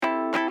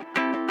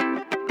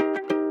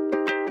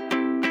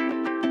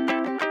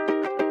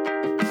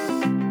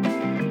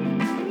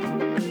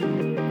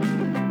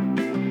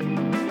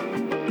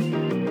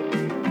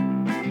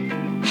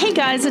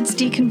guys, it's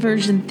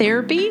Deconversion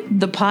Therapy,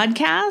 the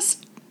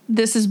podcast.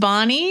 This is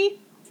Bonnie.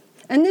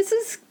 And this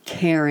is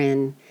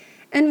Karen.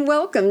 And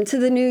welcome to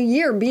the new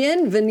year.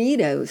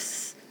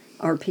 Bienvenidos,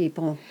 our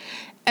people.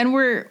 And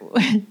we're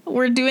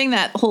doing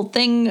that whole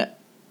thing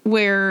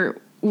where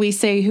we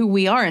say who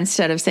we are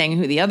instead of saying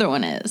who the other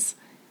one is.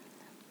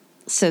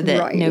 So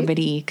that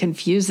nobody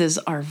confuses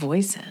our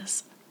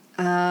voices.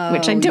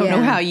 Which I don't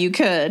know how you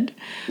could.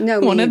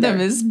 No, one me of either.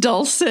 them is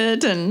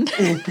dulcet and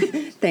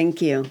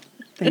Thank you.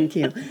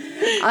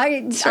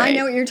 I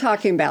know what you're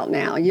talking about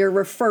now. You're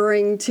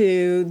referring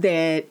to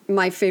that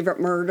My Favorite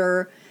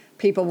Murder.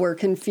 People were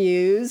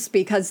confused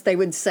because they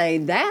would say,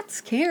 that's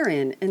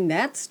Karen and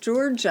that's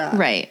Georgia.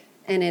 Right.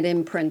 And it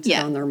imprinted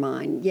on their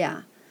mind.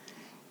 Yeah.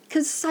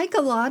 Because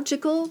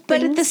psychological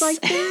things like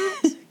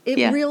that,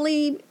 it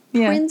really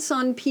prints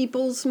on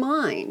people's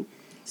mind.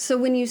 So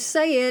when you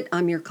say it,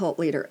 I'm your cult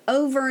leader.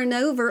 Over and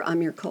over,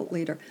 I'm your cult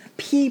leader.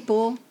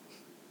 People,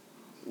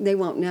 they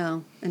won't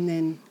know. And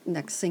then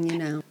next thing you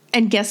know.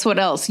 And guess what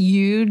else?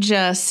 You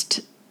just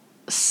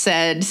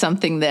said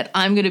something that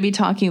I'm going to be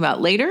talking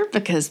about later,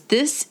 because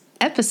this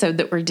episode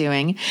that we're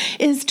doing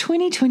is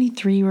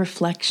 2023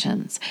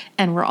 reflections.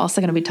 And we're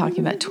also going to be talking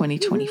about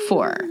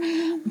 2024.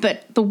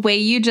 But the way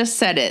you just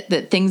said it,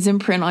 that things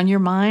imprint on your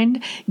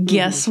mind,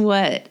 guess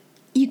what?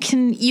 You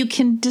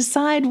can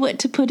decide what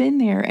to put in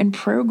there and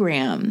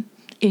program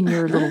in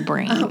your little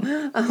brain.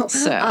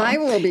 So I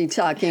will be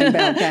talking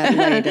about that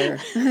later.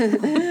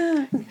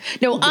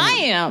 No, I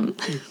am.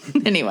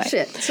 Anyway.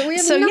 Shit. So we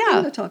have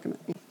nothing to talk about.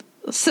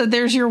 So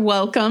there's your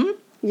welcome.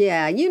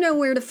 Yeah, you know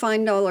where to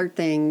find all our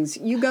things.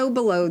 You go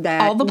below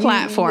that. All the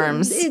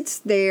platforms. It's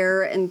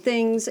there and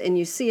things, and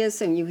you see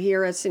us and you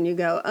hear us and you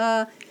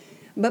go,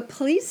 but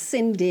please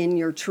send in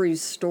your true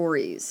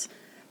stories,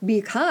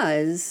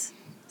 because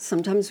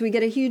sometimes we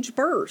get a huge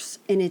burst,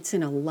 and it's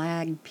in a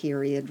lag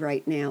period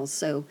right now.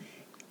 So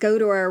go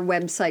to our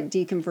website,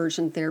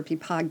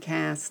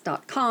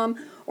 deconversiontherapypodcast.com,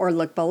 or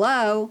look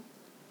below,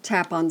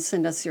 tap on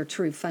send us your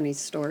true funny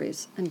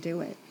stories, and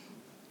do it.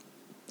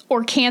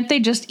 Or can't they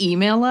just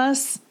email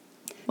us?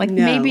 Like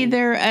maybe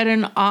they're at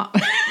an...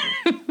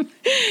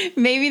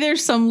 maybe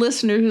there's some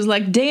listener who's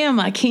like, damn,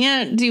 I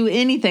can't do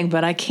anything,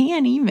 but I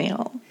can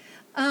email.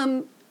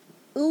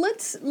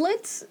 Let's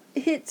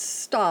hit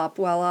stop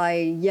while I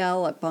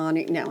yell at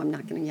Bonnie. No, I'm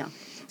not going to yell.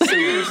 So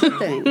here's the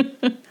thing.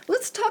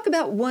 Let's talk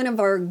about one of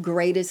our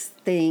greatest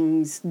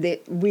things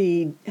that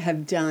we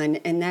have done,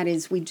 and that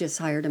is we just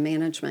hired a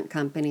management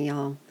company,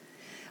 y'all.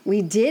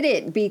 We did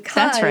it because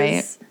that's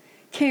right.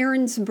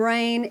 Karen's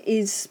brain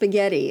is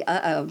spaghetti.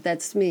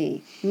 That's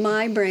me.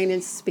 My brain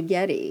is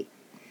spaghetti.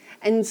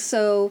 And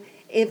so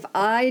if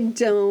I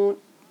don't...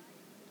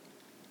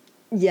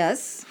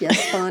 Yes,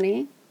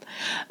 Bonnie?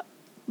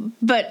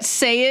 But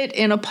say it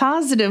in a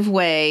positive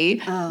way,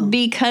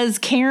 because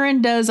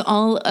Karen does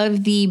all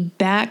of the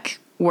back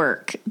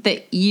work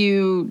that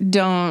you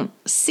don't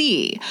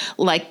see,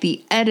 like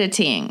the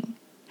editing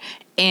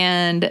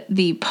and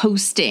the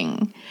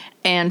posting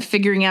and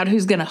figuring out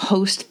who's going to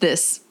host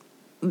this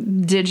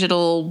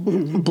digital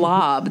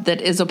blob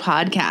that is a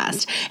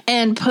podcast,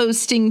 and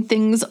posting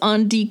things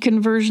on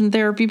Deconversion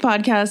Therapy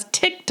Podcast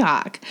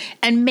TikTok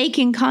and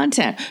making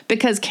content.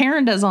 Because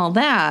Karen does all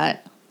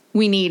that,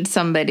 we need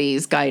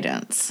somebody's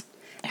guidance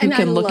who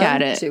can look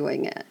at it.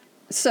 Doing it.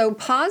 So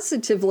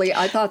positively,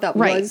 I thought that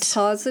was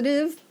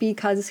positive,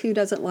 because who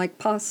doesn't like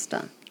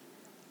pasta?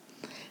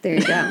 There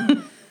you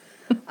go.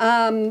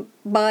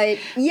 But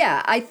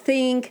yeah, I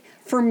think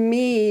for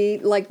me,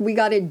 like, we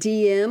got a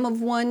DM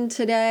of one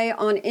today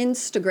on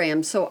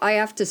Instagram, so I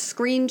have to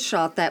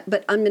screenshot that,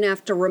 but I'm going to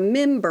have to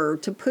remember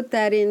to put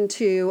that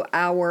into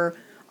our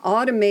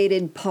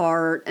automated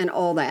part and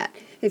all that.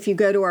 If you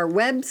go to our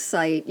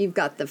website, you've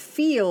got the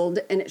field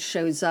and it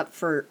shows up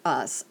for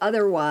us.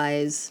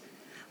 Otherwise,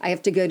 I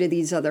have to go to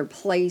these other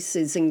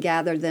places and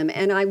gather them,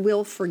 and I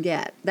will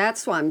forget.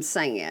 That's why I'm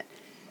saying it.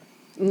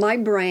 My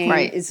brain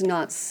is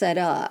not set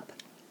up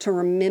to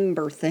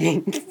remember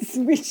things,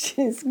 which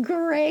is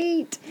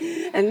great.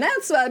 And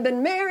that's why I've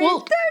been married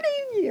 30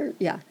 years.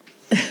 Yeah.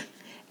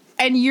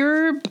 And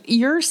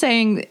you're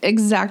saying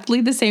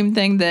exactly the same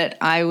thing that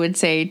I would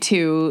say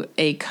to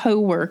a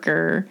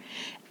coworker.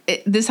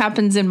 This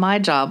happens in my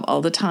job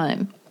all the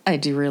time. I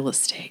do real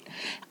estate.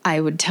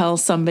 I would tell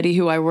somebody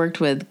who I worked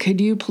with,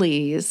 could you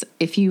please,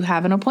 if you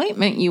have an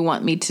appointment you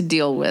want me to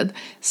deal with,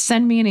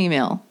 send me an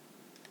email.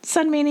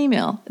 Send me an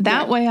email.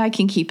 That way I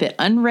can keep it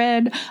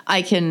unread.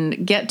 I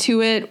can get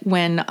to it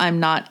when I'm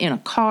not in a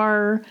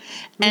car.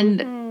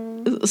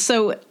 And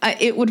so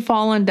it would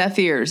fall on deaf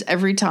ears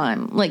every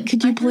time. Like,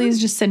 could you please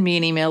just send me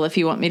an email if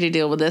you want me to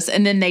deal with this?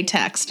 And then they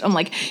text. I'm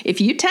like,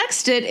 if you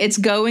text it, it's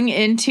going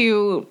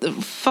into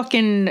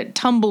fucking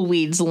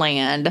tumbleweeds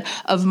land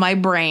of my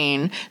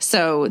brain.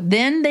 So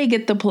then they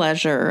get the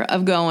pleasure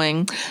of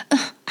going,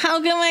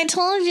 how come I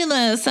told you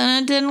this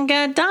and it didn't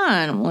get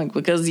done? I'm like,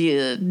 because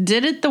you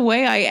did it the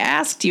way I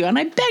asked you and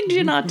I begged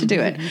you not to do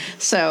it.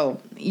 So,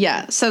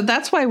 yeah. So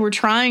that's why we're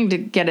trying to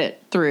get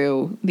it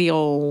through the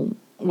old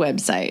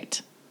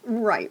website.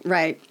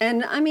 Right.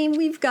 And I mean,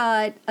 we've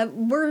got,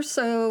 I'm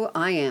so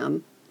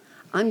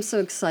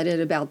excited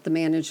about the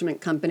management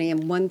company.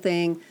 And one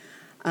thing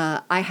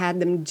I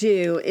had them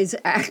do is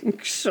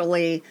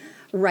actually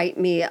write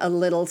me a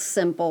little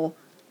simple,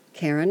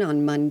 Karen,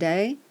 on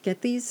Monday,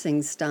 get these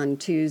things done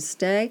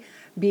Tuesday,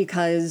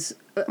 because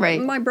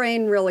my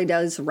brain really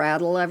does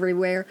rattle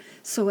everywhere.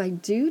 So I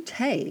do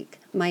take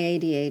my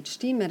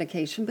ADHD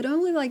medication, but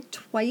only like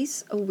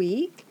twice a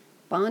week.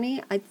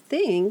 Bonnie, I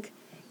think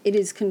it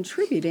is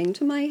contributing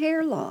to my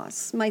hair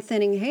loss, my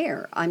thinning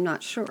hair. I'm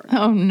not sure.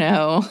 Oh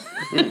no.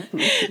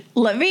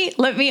 Let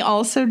me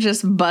also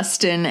just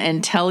bust in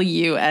and tell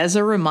you as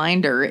a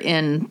reminder,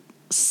 in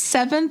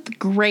 7th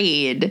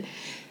grade,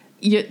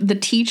 the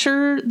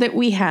teacher that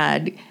we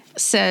had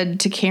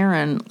said to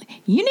Karen,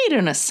 "You need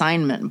an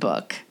assignment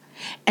book."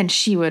 And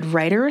she would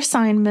write her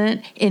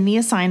assignment in the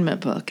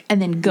assignment book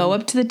and then go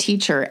up to the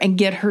teacher and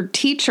get her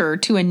teacher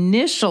to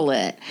initial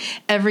it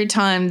every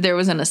time there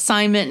was an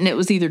assignment and it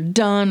was either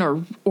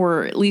done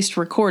or at least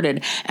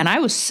recorded. And I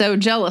was so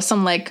jealous.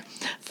 I'm like,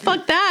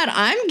 fuck that.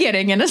 I'm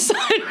getting an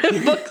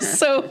assignment book.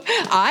 So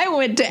I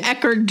went to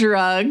Eckerd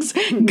Drugs,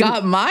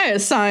 got my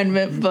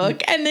assignment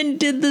book, and then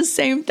did the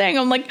same thing.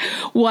 I'm like,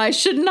 why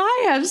shouldn't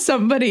I have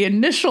somebody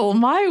initial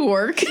my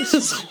work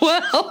as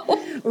well?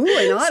 Ooh,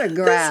 an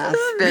autograph.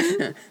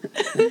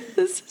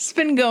 This has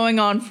been going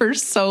on for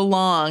so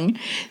long.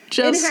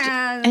 Just, it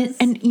has.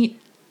 And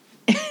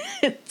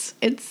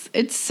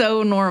it's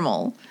so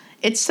normal.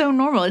 It's so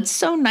normal. It's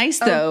so nice,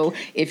 though,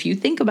 if you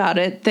think about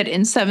it, that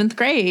in 7th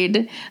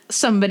grade,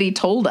 somebody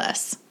told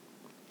us,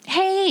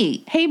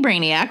 hey,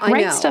 Brainiac,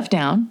 write stuff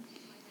down.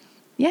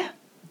 Yeah.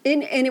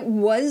 And it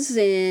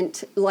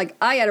wasn't like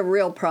I had a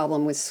real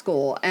problem with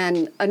school.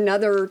 And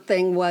another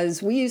thing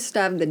was we used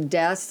to have the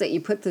desk that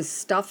you put the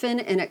stuff in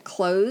and it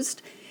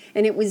closed.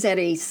 And it was at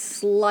a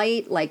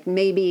slight, like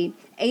maybe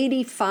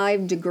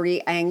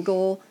 85-degree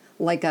angle,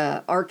 like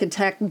a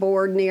architect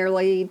board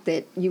nearly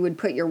that you would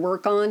put your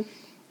work on.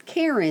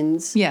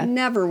 Karen's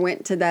never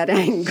went to that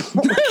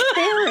angle.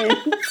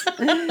 Karen's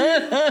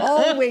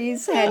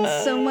always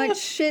had so much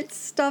shit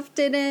stuffed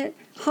in it,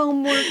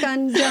 homework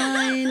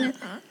undone.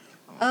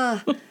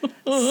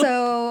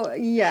 So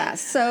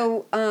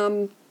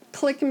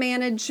Click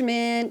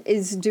Management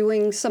is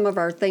doing some of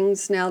our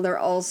things now. They're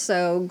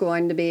also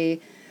going to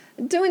be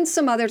doing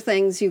some other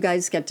things you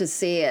guys get to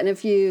see. And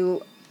if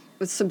you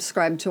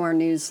subscribe to our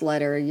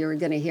newsletter, you're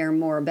going to hear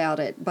more about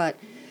it. But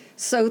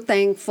so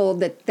thankful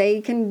that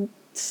they can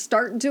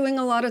start doing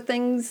a lot of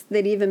things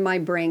that even my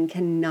brain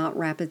cannot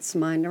wrap its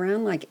mind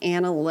around, like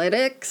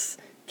analytics.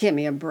 Give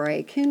me a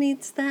break. Who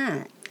needs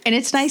that? And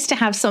it's nice to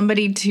have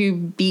somebody to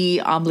be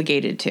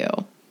obligated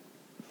to.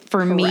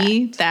 For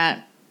me,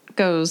 that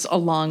goes a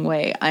long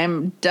way.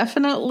 I'm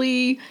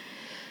definitely,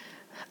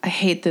 I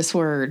hate this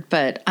word,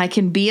 but I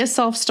can be a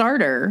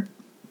self-starter.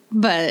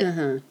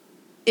 But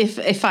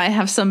if I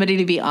have somebody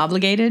to be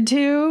obligated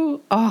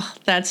to,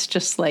 that's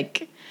just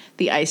like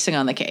the icing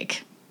on the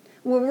cake.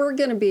 Well, we're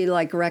going to be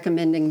like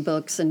recommending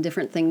books and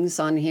different things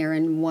on here.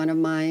 And one of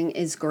mine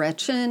is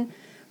Gretchen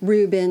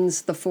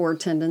Rubin's The Four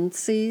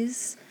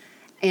Tendencies.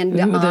 And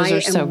I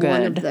am so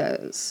one of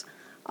those.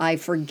 I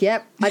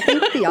forget. I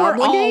think the Obligator.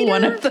 We're all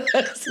one of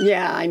those.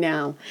 Yeah, I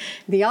know.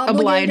 The Obligator.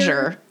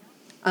 Obliger.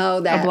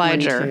 Oh, that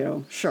Obliger. One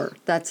too. Sure,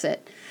 that's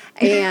it.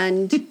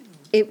 And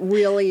it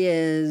really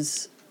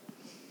is.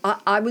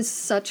 I was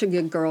such a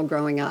good girl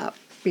growing up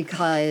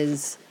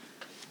because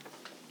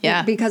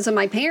of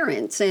my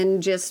parents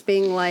and just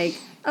being like,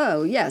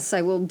 oh, yes,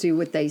 I will do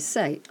what they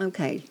say.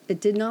 Okay, it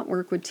did not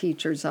work with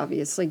teachers,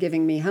 obviously,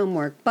 giving me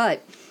homework,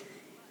 but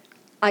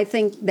I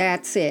think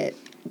that's it.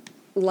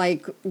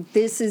 Like,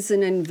 this is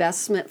an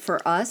investment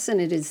for us,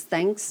 and it is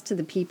thanks to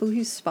the people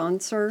who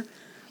sponsor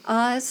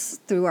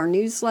us through our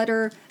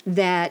newsletter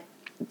that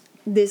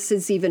this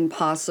is even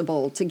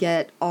possible to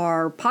get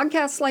our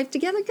podcast life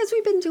together, because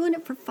we've been doing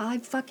it for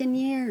 5 fucking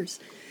years.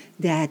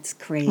 That's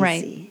crazy.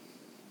 Right.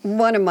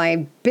 One of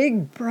my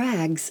big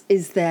brags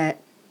is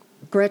that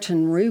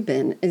Gretchen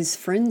Rubin is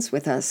friends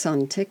with us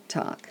on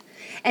TikTok.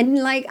 And,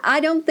 like, I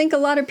don't think a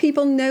lot of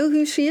people know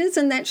who she is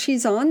and that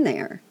she's on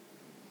there.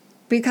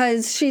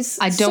 Because she's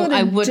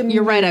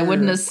you're right, I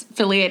wouldn't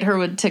affiliate her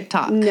with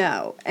TikTok.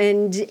 No,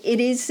 and it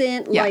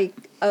isn't like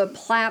a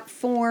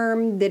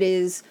platform that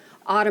is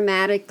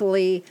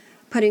automatically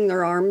putting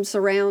their arms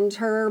around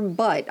her,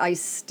 but I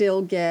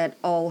still get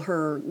all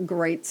her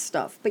great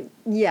stuff. But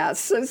yeah,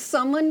 so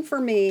someone for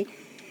me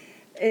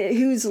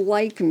who's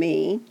like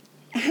me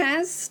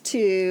has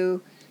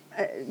to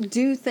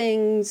do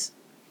things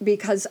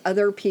because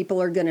other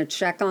people are going to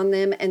check on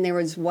them. And there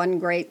was one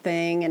great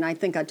thing, and I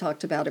think I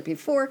talked about it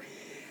before,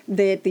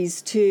 that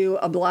these two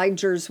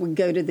obligers would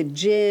go to the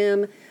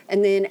gym,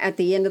 and then at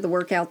the end of the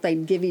workout,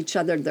 they'd give each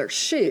other their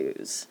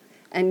shoes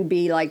and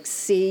be like,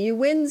 see you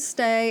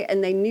Wednesday.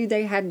 And they knew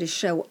they had to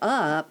show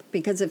up,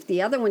 because if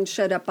the other one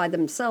showed up by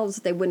themselves,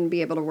 they wouldn't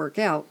be able to work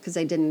out because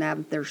they didn't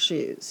have their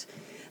shoes.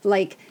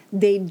 Like,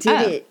 they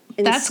did it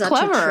in that's such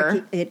clever. a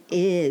tricky... It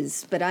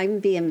is, but I'm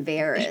being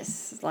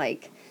embarrassed.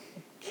 Like,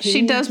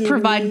 She does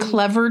provide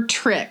clever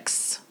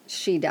tricks.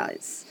 She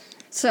does.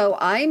 So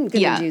I'm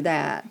going to do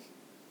that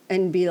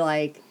and be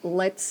like,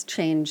 let's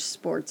change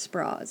sports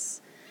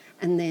bras.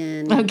 And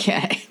then...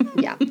 Okay.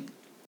 Yeah.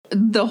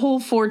 The whole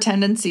 4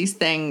 tendencies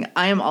thing,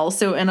 I am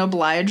also an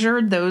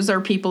obliger. Those are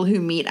people who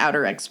meet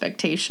outer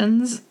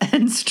expectations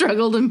and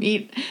struggle to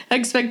meet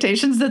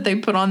expectations that they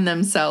put on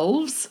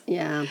themselves.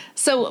 Yeah.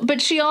 So,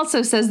 but she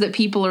also says that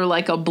people are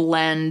like a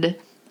blend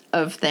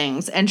of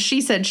things. And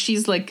she said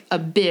she's like a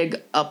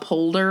big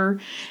upholder,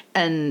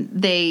 and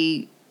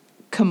they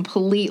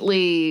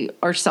completely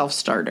are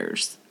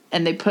self-starters.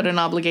 And they put an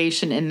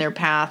obligation in their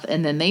path,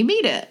 and then they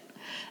meet it.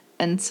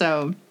 And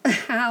so...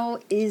 How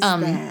is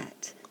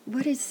that?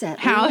 What is that?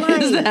 How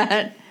is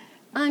that?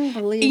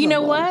 Unbelievable. You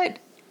know what?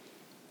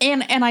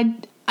 And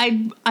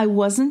I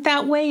wasn't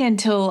that way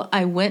until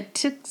I went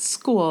to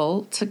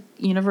school, to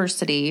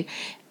university,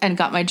 and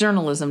got my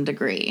journalism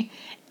degree.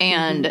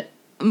 And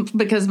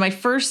because my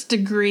first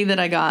degree that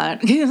I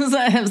got, because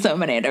I have so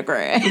many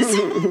degrees,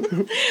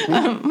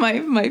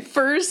 my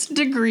first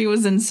degree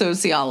was in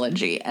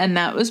sociology, and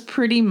that was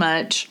pretty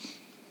much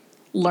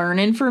learn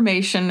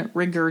information,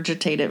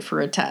 regurgitate it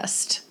for a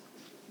test.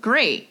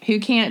 Great. Who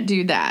can't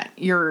do that?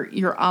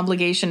 Your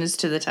obligation is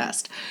to the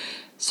test.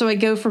 So I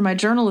go for my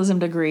journalism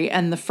degree,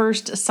 and the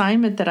first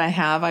assignment that I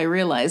have, I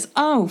realize,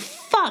 oh,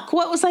 fuck,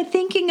 what was I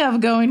thinking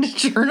of going to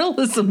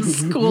journalism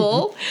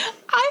school?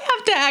 I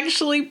have to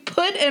actually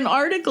put an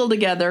article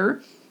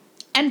together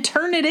and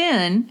turn it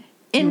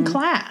in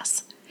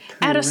class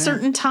at a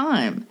certain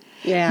time.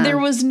 Yeah. There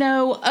was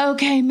no,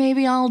 okay,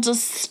 maybe I'll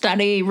just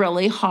study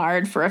really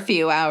hard for a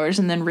few hours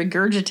and then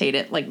regurgitate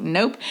it. Like,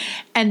 nope.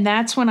 And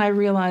that's when I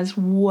realized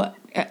what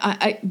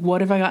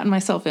have I gotten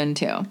myself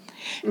into?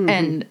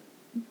 And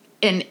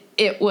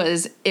it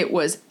was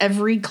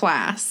every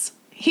class.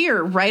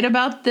 Here, write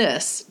about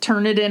this.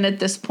 Turn it in at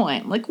this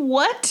point. Like,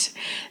 what?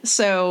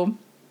 So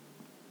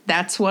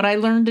that's what I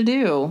learned to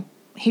do.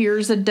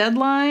 Here's a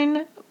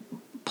deadline.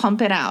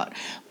 Pump it out.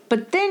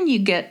 But then you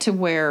get to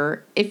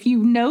where if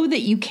you know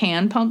that you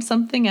can pump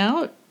something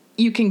out,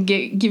 you can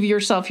give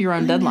yourself your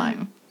own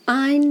deadline.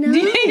 I know.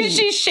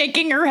 She's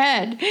shaking her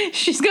head.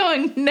 She's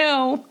going,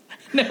 no.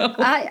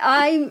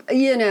 I've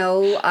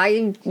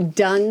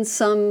done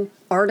some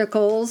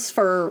articles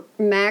for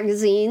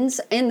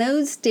magazines, and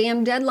those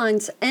damn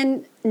deadlines.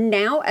 And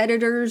now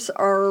editors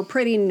are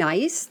pretty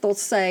nice. They'll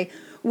say,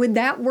 would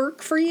that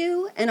work for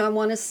you? And I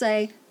want to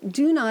say,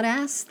 do not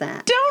ask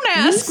that. Don't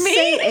ask me. You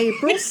say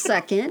April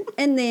 2nd,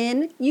 and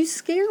then you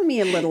scare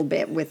me a little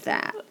bit with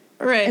that.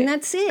 Right. And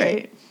that's it.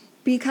 Right.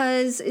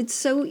 Because it's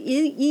so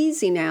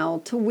easy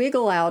now to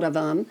wiggle out of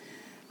them.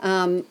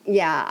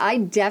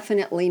 I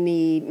definitely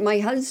need... My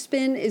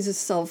husband is a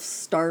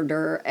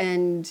self-starter,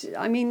 and,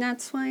 I mean,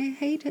 that's why I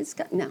hate his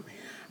guy. No.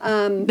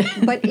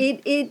 But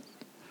it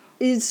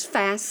is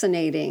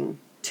fascinating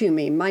to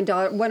me.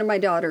 One of my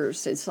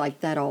daughters is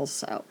like that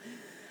also.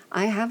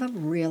 I have a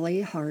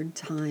really hard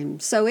time.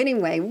 So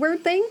anyway, we're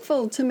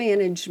thankful to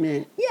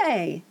management.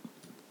 Yay.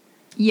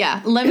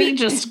 Yeah, let me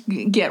just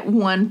get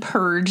one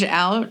purge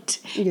out.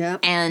 Yeah.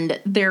 And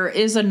there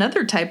is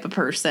another type of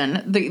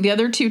person. The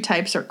other two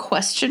types are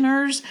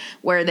questioners,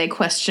 where they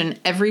question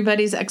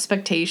everybody's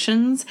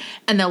expectations,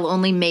 and they'll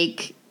only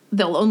meet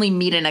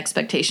an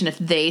expectation if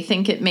they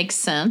think it makes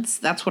sense.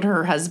 That's what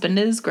her husband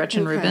is,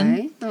 Gretchen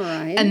Rubin. All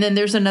right. And then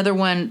there's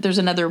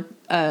another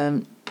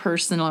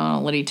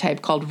personality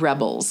type called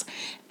rebels.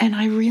 And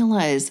I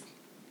realize,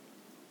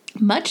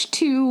 much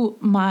to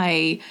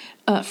my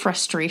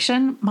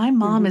frustration, my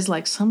mom is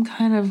like some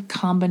kind of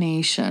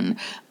combination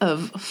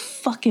of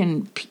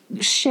fucking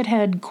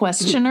shithead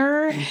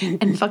questioner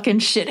and fucking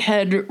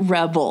shithead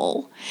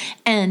rebel.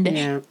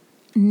 And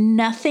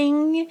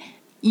nothing...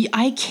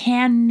 I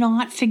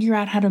cannot figure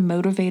out how to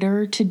motivate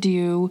her to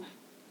do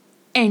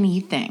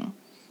anything.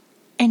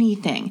 And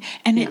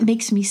it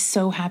makes me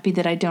so happy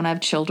that I don't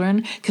have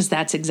children, because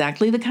that's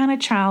exactly the kind of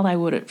child I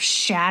would have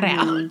shat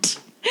out.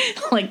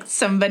 Like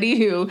somebody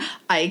who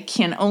I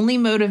can only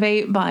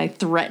motivate by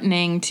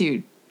threatening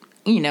to,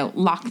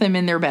 lock them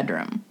in their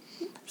bedroom.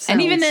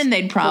 And even then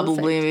they'd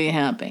probably be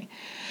happy.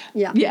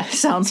 Yeah. Yeah,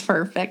 sounds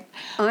perfect.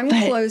 I'm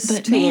close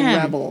to a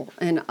rebel,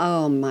 and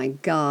oh my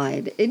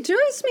God, it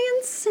drives me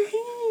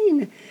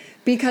insane,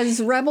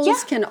 because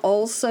rebels can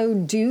also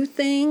do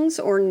things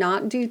or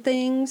not do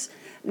things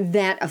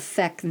that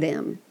affect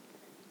them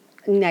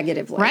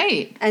negatively.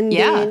 Right. And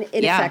then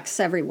it affects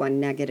everyone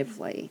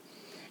negatively.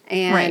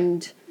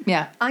 And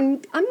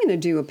I'm going to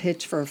do a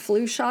pitch for a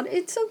flu shot.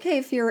 It's okay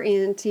if you're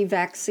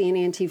anti-vaccine,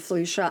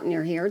 anti-flu shot and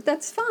you're here.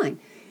 That's fine.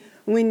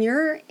 When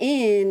you're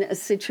in a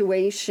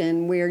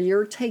situation where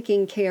you're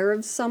taking care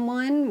of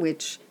someone,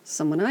 which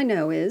someone I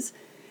know is,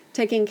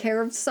 taking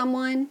care of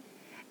someone,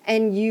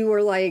 and you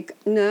are like,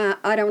 nah,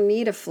 I don't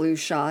need a flu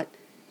shot.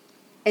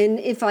 And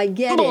if I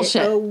get it,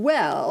 oh,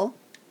 well,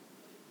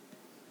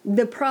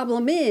 the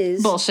problem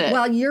is,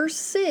 while you're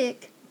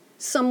sick,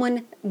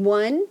 someone,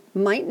 one,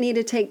 might need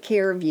to take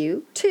care of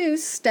you, two,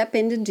 step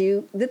in to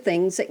do the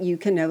things that you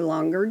can no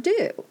longer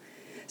do.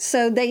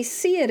 So they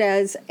see it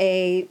as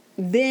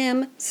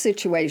them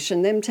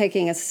situation, them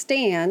taking a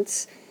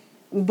stance,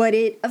 but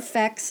it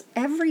affects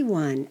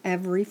everyone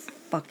every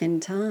fucking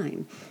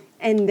time.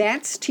 And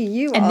that's to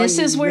you, and all this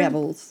you is where,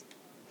 rebels.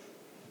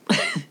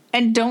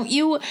 And don't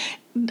you,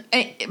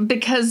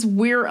 because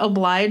we're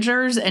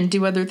obligers and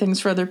do other things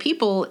for other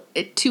people,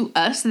 to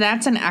us,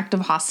 that's an act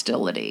of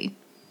hostility.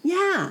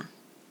 Yeah.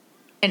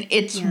 And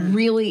it's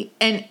really,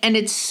 and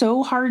it's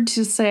so hard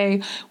to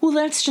say, well,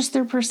 that's just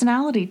their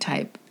personality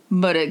type.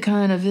 But it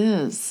kind of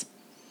is.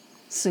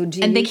 So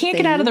do and they can't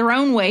get out of their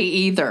own way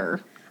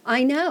either.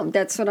 I know.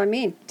 That's what I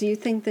mean. Do you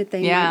think that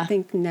they might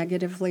think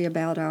negatively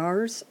about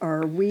ours?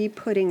 Or are we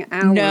putting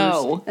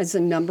ours as the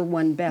number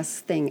one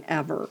best thing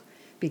ever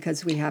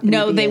because we happen to be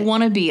No, they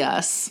want to be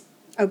us.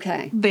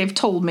 Okay. They've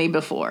told me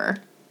before.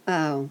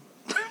 Oh.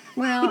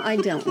 Well, I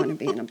don't want to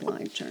be an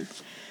obliger.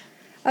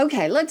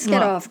 Okay, let's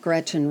get off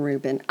Gretchen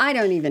Rubin. I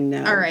don't even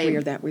know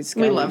where that was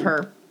going. We love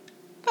her.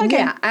 Okay.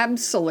 Yeah,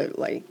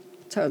 absolutely.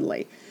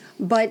 Totally.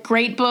 But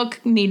great book.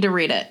 Need to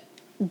read it.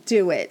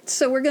 Do it.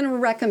 So we're going to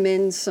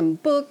recommend some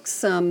books,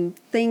 some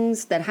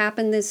things that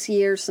happened this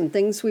year, some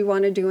things we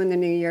want to do in the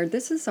new year.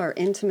 This is our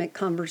intimate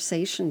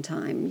conversation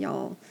time,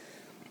 y'all.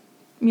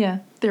 Yeah,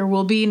 there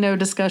will be no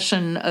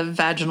discussion of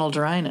vaginal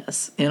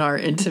dryness in our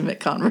intimate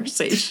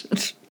conversation.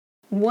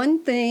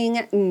 One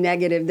thing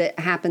negative that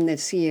happened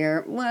this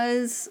year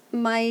was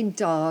my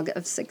dog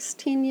of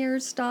 16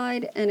 years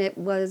died, and it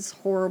was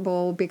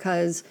horrible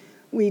because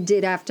we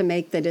did have to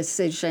make the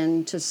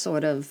decision to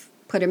sort of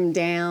put him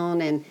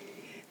down. And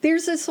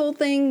there's this whole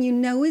thing,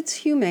 it's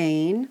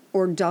humane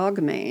or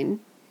dogmane.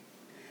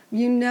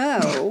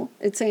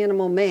 It's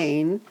animal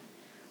mane,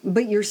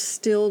 but you're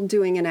still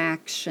doing an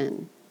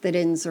action that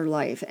ends their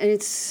life. And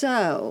it's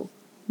so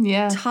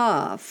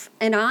tough.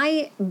 And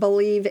I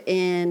believe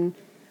in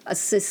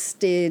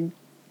assisted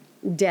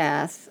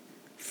death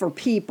for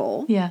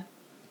people. Yeah.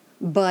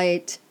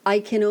 But I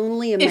can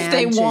only imagine. If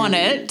they want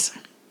it.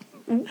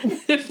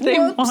 If they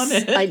want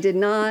it. I did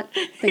not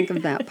think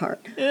of that part.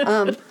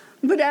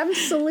 But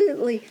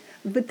absolutely.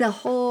 But the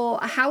whole,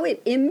 how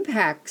it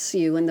impacts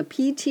you and the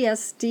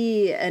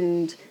PTSD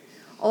and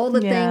all the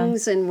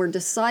things, and we're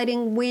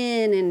deciding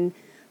when. And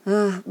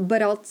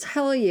but I'll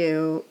tell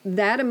you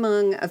that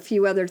among a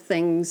few other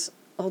things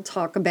I'll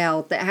talk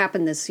about that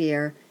happened this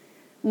year,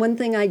 one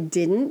thing I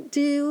didn't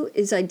do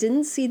is I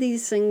didn't see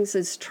these things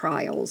as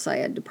trials I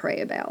had to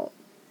pray about.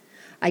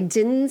 I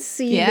didn't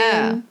see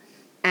them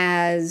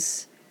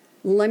as,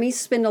 let me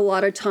spend a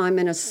lot of time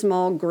in a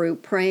small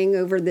group praying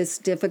over this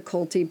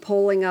difficulty,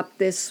 pulling up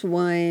this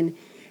one.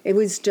 It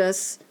was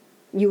just,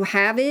 you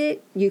have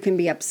it, you can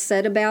be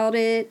upset about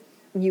it,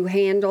 you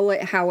handle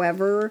it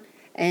however,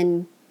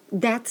 and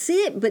that's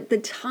it. But the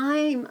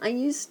time I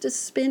used to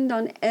spend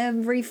on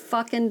every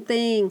fucking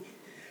thing,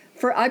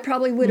 I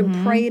probably would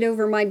have prayed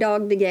over my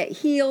dog to get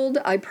healed.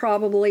 I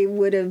probably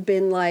would have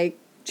been like,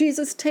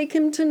 Jesus, take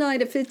him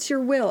tonight if it's your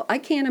will. I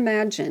can't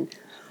imagine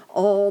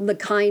all the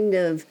kind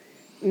of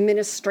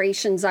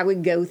ministrations I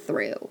would go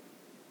through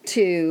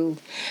to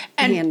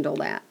handle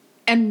that.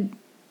 And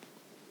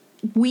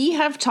we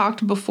have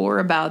talked before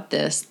about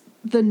this.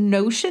 The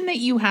notion that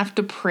you have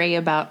to pray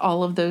about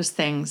all of those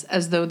things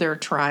as though they're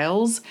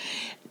trials,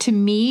 to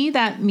me,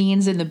 that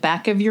means in the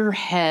back of your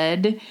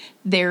head,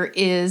 there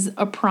is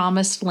a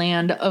promised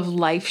land of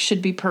life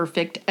should be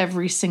perfect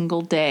every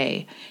single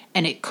day.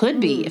 And it could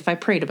be if I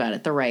prayed about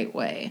it the right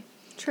way.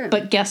 True.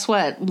 But guess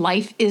what?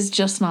 Life is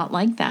just not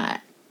like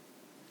that.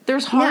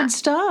 There's hard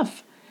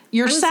stuff.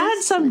 You're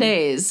sad some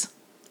days.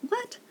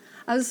 What?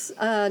 I was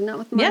not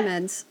with my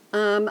meds.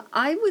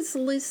 I was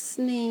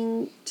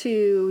listening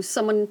to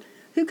someone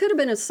who could have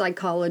been a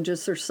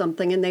psychologist or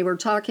something, and they were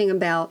talking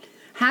about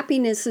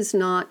happiness is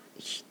not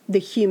the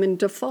human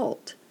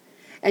default.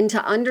 And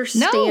to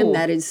understand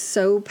that is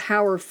so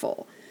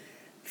powerful.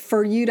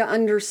 For you to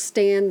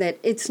understand that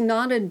it's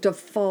not a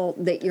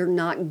default that you're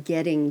not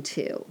getting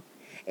to.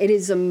 It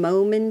is a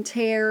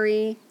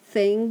momentary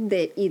thing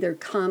that either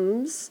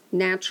comes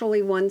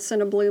naturally once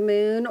in a blue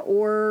moon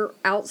or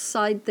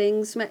outside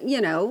things,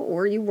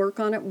 or you work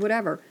on it,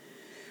 whatever.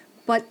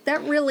 But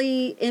that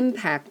really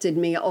impacted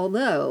me,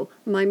 although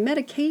my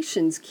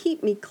medications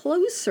keep me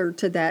closer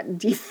to that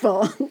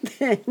default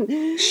than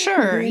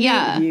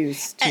it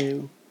used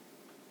to.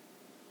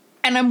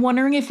 And I'm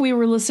wondering if we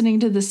were listening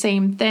to the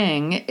same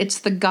thing. It's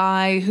the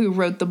guy who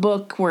wrote the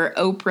book where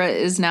Oprah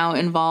is now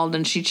involved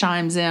and she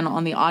chimes in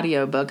on the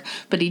audiobook.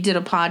 But he did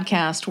a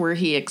podcast where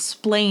he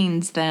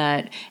explains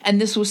that,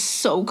 and this was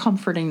so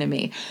comforting to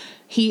me.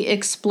 He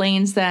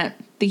explains that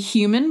the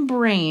human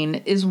brain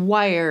is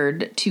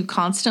wired to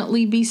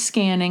constantly be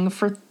scanning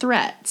for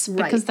threats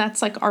because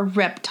that's like our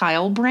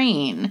reptile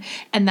brain.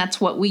 And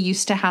that's what we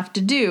used to have to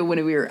do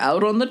when we were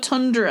out on the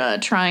tundra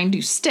trying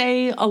to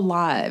stay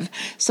alive.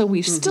 So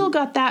we've still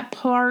got that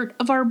part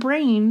of our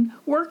brain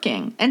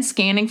working and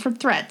scanning for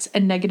threats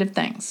and negative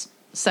things.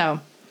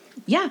 So,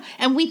 yeah.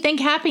 And we think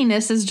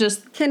happiness is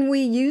just... Can we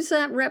use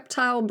that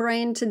reptile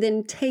brain to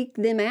then take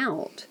them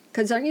out?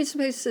 Because aren't you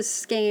supposed to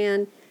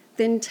scan,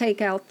 then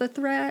take out the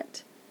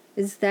threat?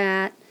 Is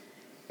that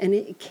And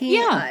it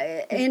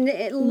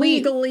can't,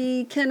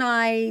 legally, can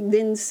I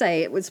then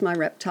say it was my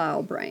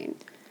reptile brain?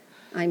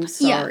 I'm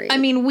sorry. Yeah, I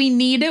mean, we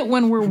need it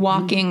when we're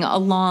walking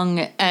along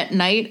at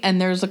night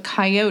and there's a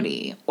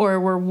coyote, or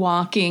we're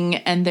walking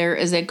and there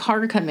is a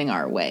car coming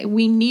our way.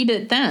 We need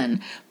it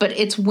then, but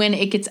it's when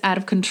it gets out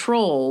of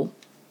control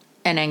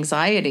and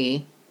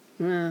anxiety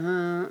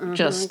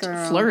just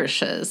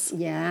flourishes.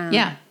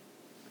 Yeah,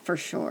 for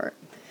sure.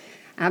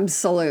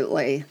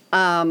 Absolutely.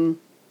 And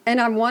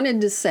I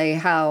wanted to say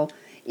how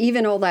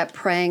even all that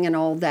praying and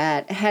all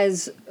that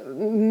has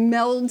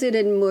melded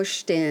and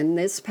mushed in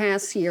this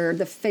past year.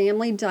 The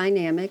family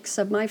dynamics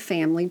of my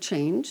family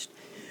changed.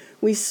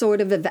 We sort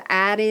of have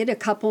added a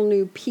couple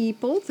new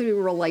people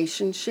through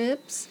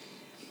relationships,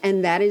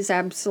 and that is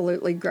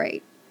absolutely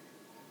great.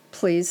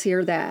 Please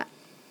hear that.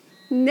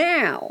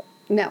 Now,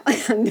 no, but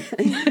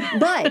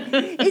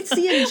it's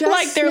the adjustment.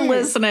 Like they're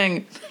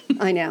listening.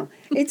 I know.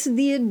 It's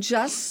the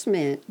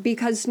adjustment,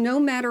 because no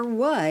matter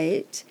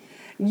what,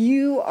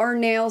 you are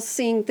now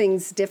seeing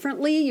things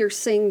differently. You're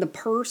seeing the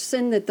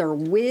person that they're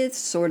with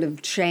sort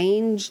of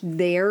change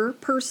their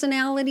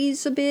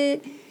personalities a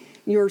bit.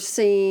 You're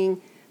seeing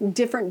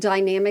different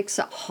dynamics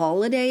at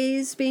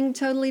holidays being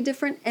totally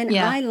different. And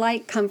I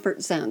like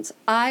comfort zones.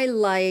 I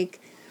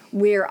like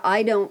where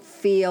I don't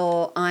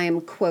feel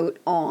I'm, quote,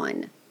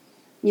 on.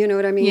 You know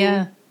what I mean?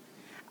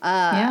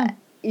 Yeah.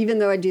 Even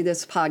though I do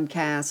this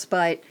podcast,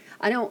 but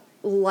I don't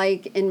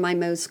like in my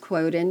most,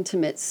 quote,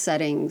 intimate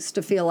settings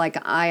to feel like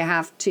I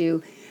have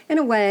to, in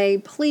a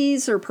way,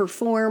 please or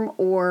perform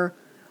or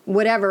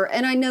whatever.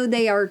 And I know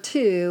they are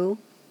too,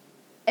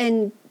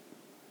 and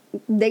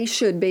they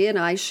should be, and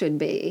I should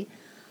be.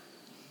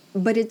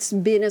 But it's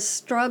been a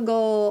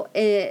struggle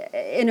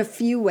in a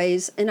few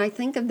ways, and I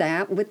think of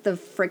that with the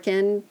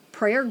frickin'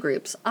 prayer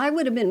groups. I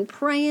would have been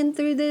praying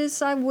through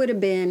this. I would have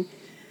been,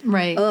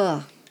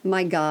 oh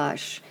my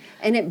gosh.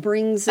 And it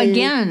brings in,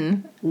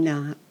 again,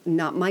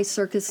 not my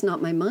circus,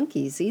 not my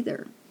monkeys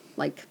either.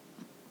 Like,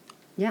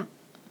 yeah.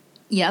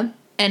 Yep.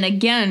 And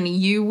again,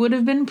 you would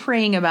have been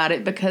praying about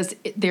it because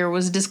there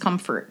was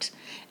discomfort.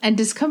 And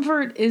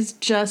discomfort is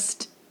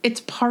just, it's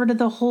part of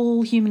the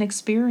whole human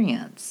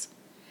experience.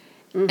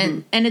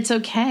 And it's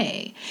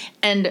okay.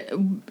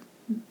 And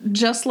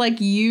just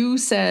like you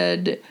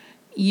said,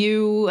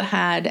 you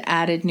had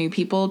added new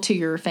people to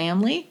your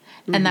family,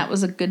 and that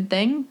was a good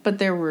thing, but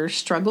there were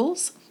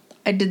struggles.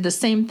 I did the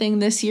same thing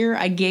this year.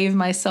 I gave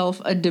myself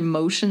a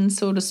demotion,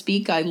 so to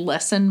speak. I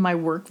lessened my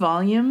work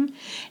volume,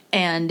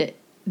 and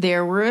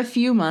there were a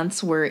few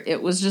months where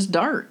it was just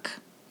dark.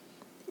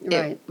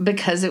 Right.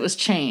 Because it was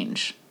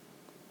change.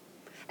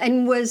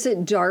 And was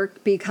it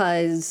dark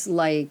because,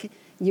 like,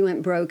 you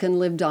went broke and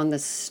lived on the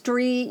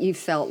street, you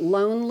felt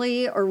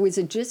lonely, or was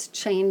it just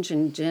change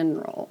in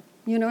general?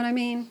 You know what I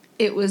mean?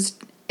 It was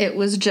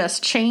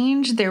just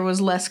change. There was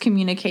less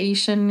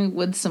communication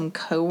with some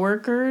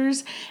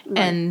coworkers,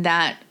 and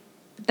that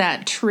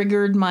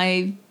triggered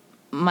my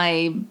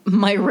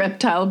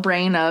reptile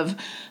brain of,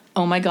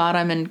 oh my God,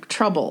 I'm in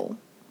trouble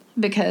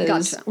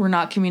because we're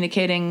not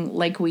communicating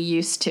like we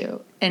used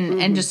to.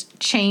 And just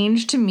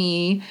change to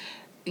me,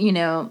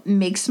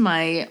 makes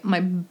my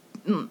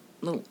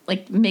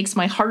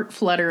heart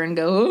flutter and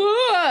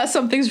go,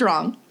 something's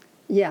wrong.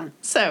 Yeah.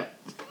 So.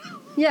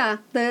 Yeah,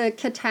 the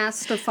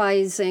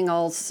catastrophizing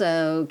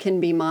also can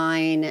be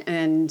mine.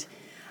 And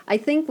I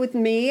think with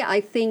me,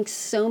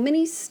 so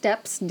many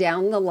steps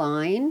down the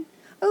line,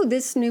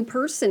 this new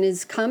person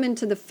is coming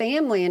to the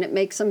family and it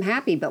makes them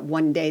happy, but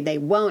one day they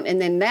won't.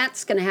 And then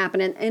that's going to happen.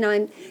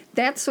 And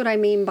that's what I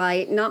mean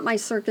by not my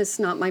circus,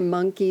 not my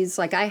monkeys.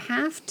 Like, I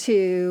have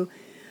to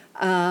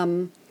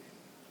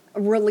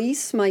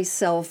release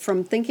myself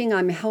from thinking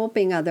I'm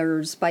helping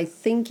others by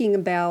thinking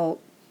about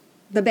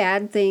the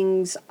bad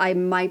things I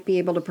might be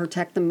able to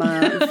protect them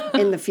of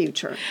in the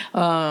future.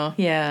 Oh,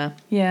 yeah,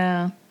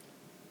 yeah.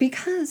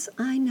 Because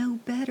I know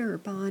better,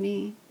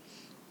 Bonnie,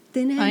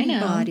 than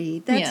anybody.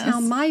 That's how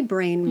my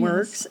brain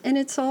works, and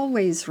it's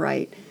always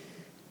right.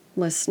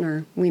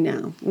 Listener, we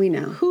know.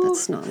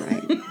 That's not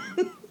right.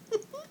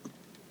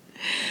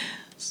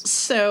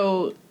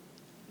 So,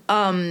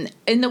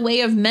 in the way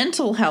of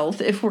mental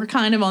health, if we're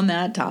kind of on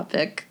that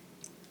topic,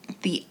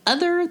 the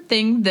other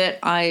thing that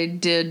I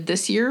did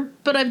this year,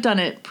 but I've done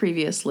it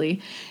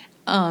previously,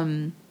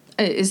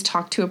 is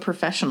talk to a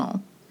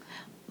professional.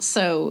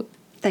 So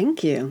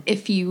thank you.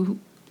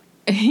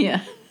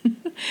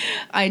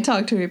 I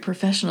talked to a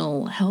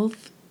professional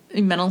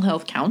mental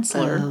health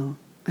counselor.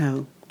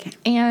 Oh, okay.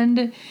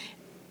 And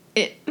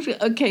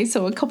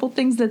so a couple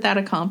things that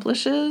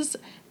accomplishes,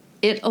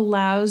 it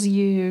allows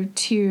you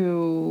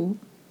to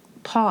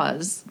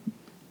pause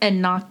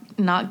and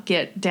not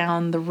get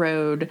down the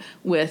road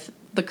with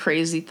the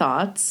crazy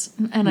thoughts.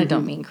 And I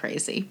don't mean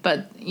crazy,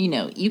 but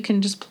you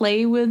can just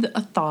play with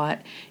a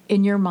thought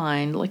in your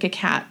mind like a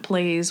cat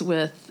plays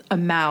with a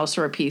mouse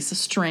or a piece of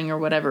string or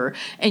whatever,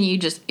 and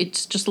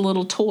it's just a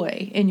little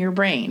toy in your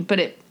brain,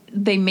 but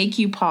they make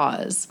you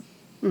pause.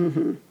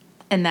 And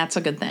that's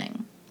a good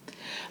thing.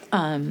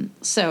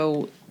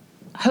 So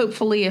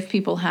hopefully if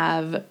people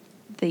have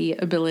the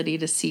ability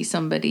to see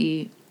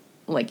somebody,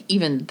 like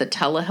even the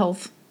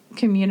telehealth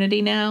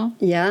community now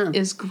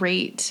is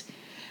great.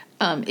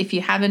 If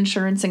you have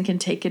insurance and can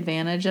take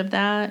advantage of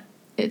that,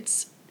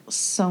 it's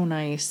so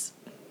nice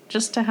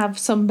just to have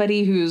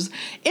somebody who's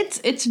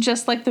it's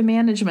just like the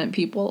management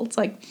people. It's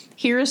like,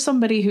 here is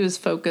somebody who's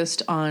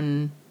focused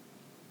on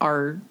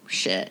our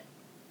shit.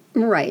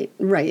 Right.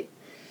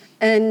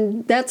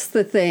 And that's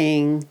the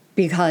thing,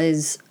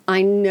 because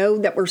I know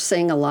that we're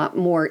seeing a lot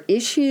more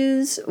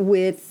issues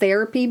with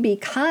therapy,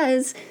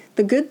 because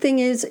the good thing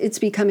is it's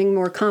becoming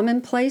more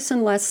commonplace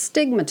and less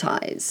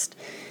stigmatized.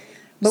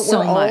 But so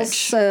we're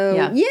much.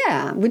 also,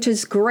 which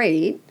is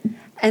great.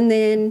 And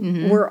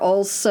then we're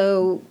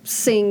also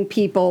seeing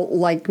people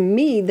like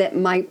me that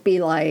might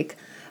be like,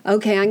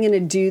 okay, I'm going to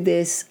do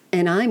this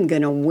and I'm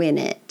going to win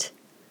it.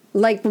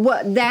 Like,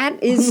 what?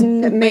 That is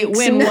makes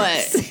win no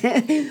what?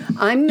 sense.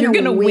 You're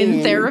going to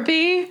win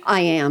therapy?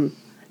 I am.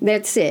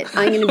 That's it.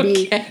 I'm going to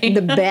be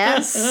the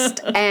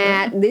best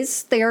at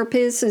this.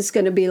 Therapist is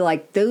going to be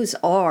like, those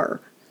are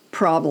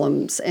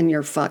problems and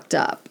you're fucked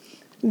up.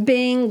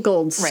 Bing,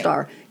 gold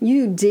star. Right.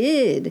 You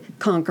did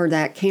conquer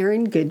that,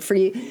 Karen. Good for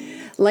you.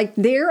 Like,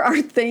 there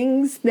are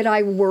things that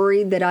I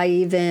worry that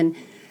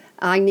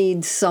I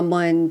need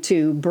someone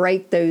to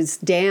break those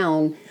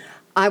down.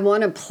 I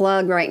want to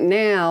plug right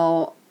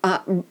now,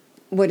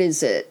 what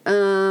is it?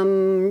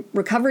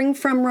 Recovering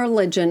from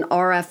Religion,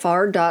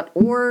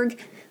 rfr.org.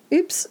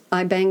 Oops,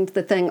 I banged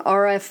the thing,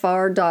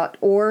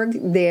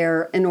 rfr.org.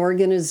 They're an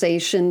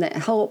organization that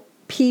help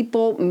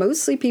people,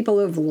 mostly people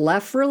who have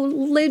left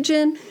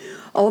religion,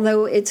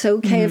 although it's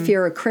okay if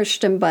you're a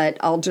Christian, but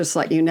I'll just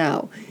let you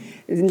know,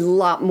 a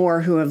lot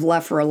more who have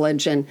left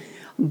religion.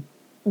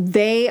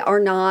 They are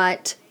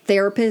not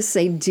therapists.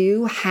 They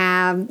do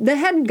have, the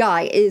head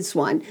guy is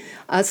one,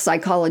 a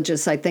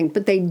psychologist, I think,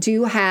 but they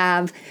do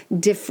have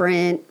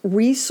different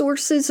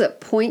resources that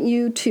point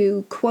you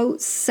to,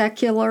 quote,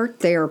 secular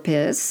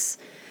therapists,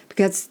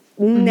 because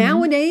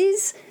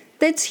nowadays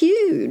that's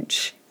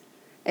huge.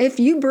 If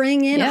you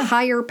bring in a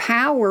higher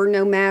power,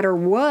 no matter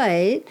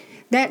what,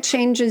 that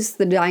changes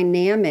the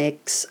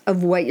dynamics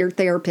of what your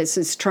therapist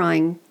is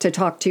trying to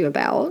talk to you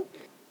about.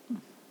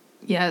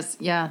 Yes,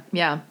 yeah.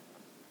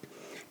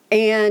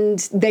 And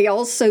they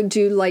also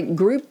do like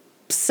group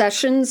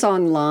sessions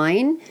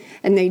online,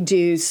 and they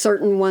do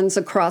certain ones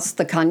across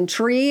the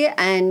country,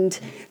 and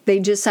they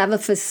just have a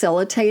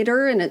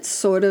facilitator, and it's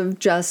sort of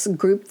just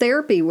group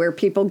therapy where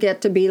people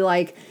get to be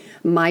like,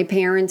 my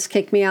parents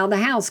kicked me out of the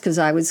house because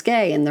I was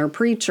gay and they're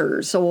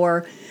preachers,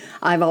 or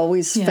I've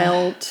always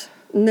felt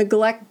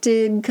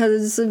neglected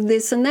because of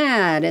this and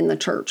that in the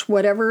church,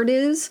 whatever it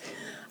is.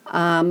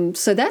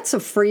 So that's a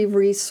free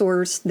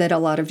resource that a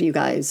lot of you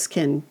guys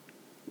can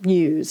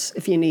use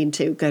if you need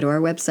to. Go to our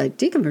website,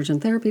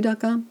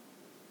 deconversiontherapy.com.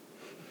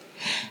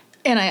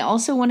 And I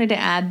also wanted to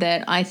add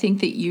that I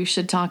think that you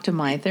should talk to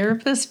my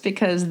therapist,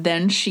 because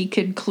then she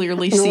could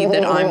clearly see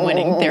that I'm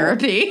winning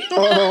therapy.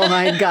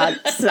 I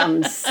got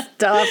some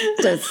stuff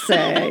to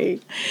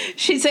say.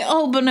 She'd say,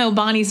 but no,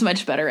 Bonnie's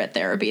much better at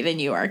therapy than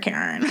you are,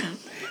 Karen.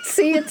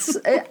 See,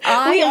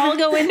 we all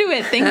go into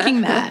it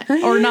thinking that,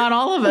 or not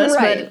all of us,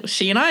 but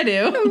she and I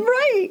do.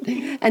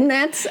 Right. And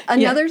that's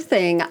another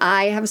thing.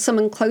 I have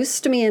someone close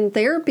to me in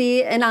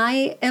therapy, and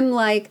I am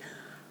like,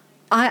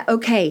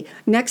 okay,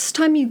 next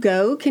time you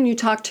go, can you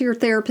talk to your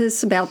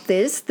therapist about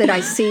this that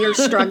I see you're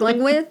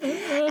struggling with?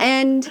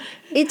 And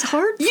it's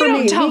hard for me. You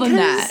don't tell them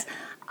that.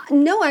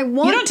 No, I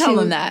want to. You don't tell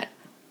them that.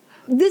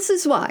 This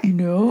is why.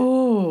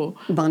 No.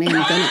 Bonnie, I'm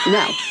gonna.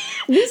 No.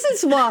 This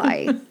is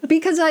why.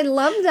 Because I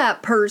love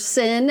that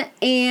person,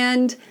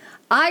 and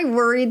I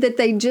worry that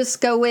they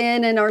just go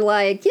in and are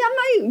like, yeah,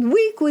 my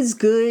week was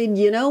good.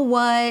 You know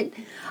what?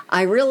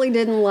 I really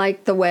didn't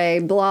like the way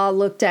blah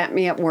looked at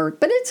me at work,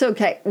 but it's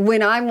okay.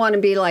 When I want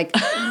to be like,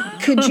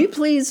 could you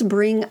please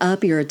bring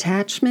up your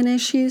attachment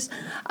issues?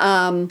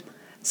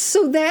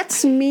 So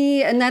that's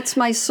me, and that's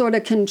my sort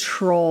of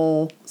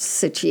control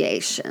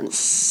situation.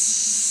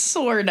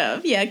 Sort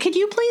of, yeah. Could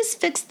you please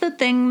fix the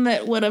thing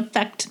that would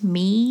affect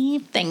me?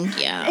 Thank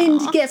you.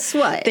 And guess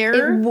what?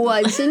 It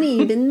wasn't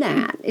even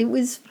that. It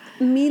was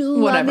me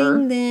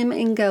loving them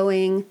and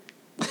going,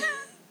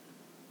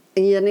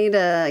 you need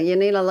a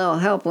little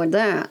help with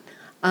that.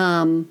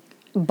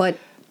 But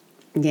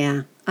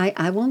yeah,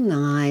 I will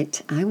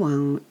not. I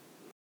won't.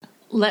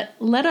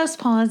 Let us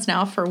pause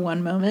now for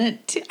one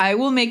moment. I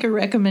will make a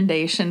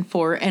recommendation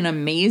for an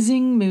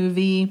amazing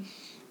movie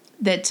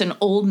that's an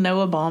old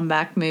Noah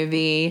Baumbach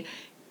movie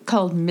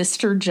called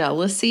Mr.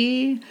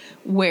 Jealousy,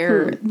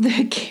 where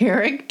the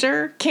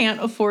character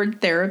can't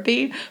afford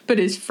therapy, but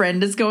his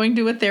friend is going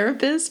to a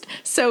therapist.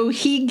 So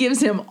he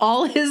gives him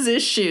all his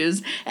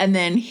issues, and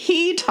then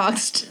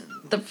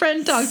the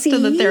friend talks to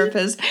the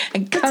therapist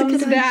and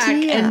comes back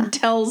and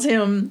tells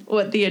him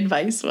what the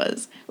advice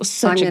was. It was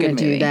such a good movie. I'm going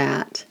to do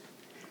that.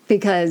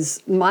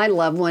 Because my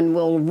loved one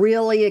will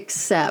really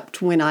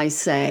accept when I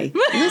say,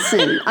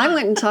 listen, I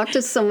went and talked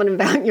to someone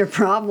about your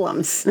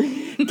problems.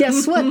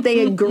 Guess what?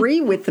 They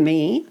agree with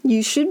me.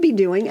 You should be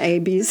doing A,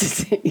 B,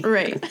 C.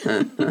 Right.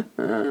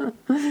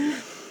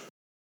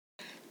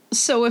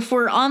 So if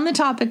we're on the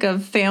topic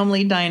of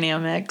family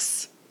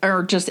dynamics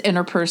or just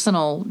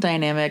interpersonal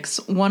dynamics,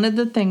 one of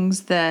the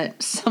things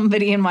that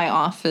somebody in my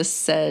office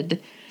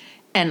said,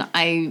 and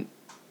I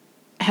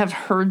have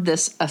heard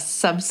this a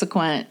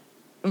subsequent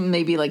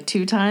maybe like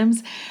 2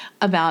 times,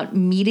 about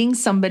meeting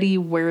somebody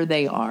where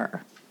they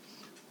are.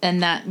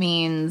 And that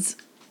means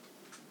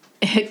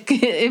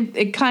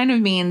it kind of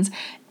means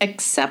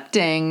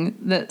accepting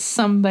that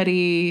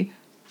somebody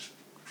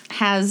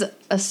has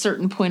a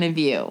certain point of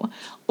view.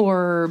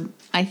 Or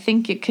I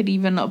think it could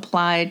even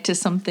apply to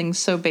something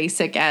so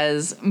basic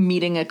as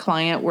meeting a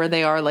client where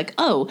they are, like,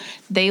 oh,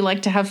 they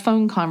like to have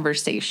phone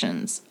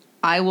conversations.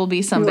 I will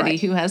be somebody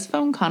who has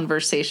phone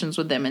conversations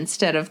with them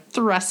instead of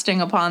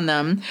thrusting upon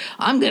them,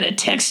 I'm going to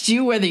text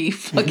you whether you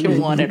fucking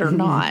want it or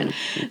not.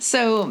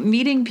 So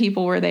meeting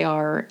people where they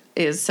are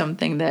is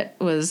something that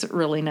was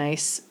really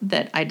nice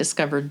that I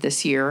discovered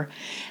this year.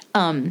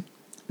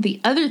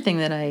 The other thing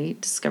that I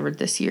discovered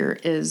this year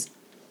is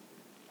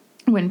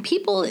when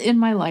people in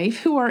my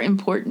life who are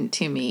important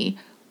to me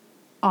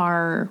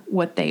are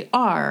what they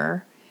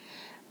are,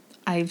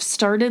 I've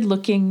started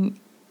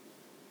looking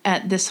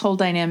at this whole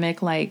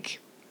dynamic like,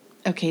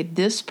 okay,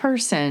 this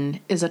person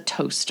is a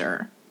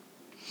toaster.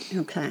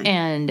 Okay.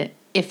 And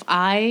if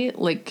I,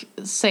 like,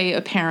 say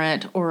a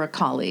parent or a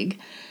colleague,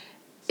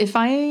 if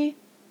I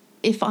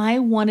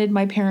wanted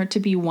my parent to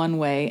be one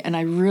way and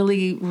I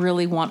really,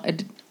 really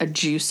want a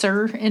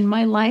juicer in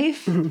my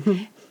life,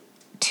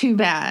 too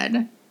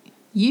bad.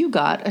 You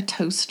got a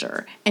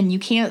toaster. And you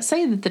can't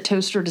say that the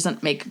toaster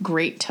doesn't make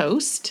great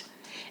toast.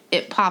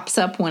 It pops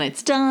up when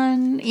it's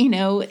done,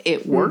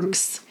 it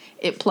works.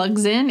 It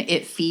plugs in,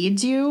 it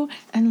feeds you,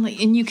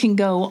 and you can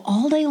go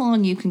all day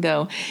long. You can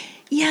go,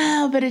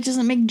 yeah, but it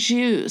doesn't make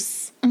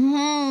juice.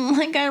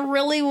 I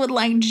really would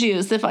like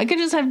juice. If I could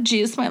just have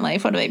juice, my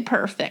life would be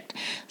perfect.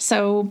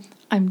 So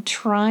I'm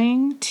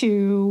trying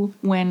to,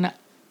 when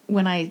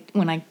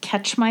I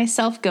catch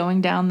myself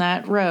going down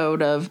that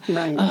road of,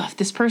 if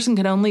this person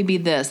could only be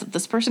this, if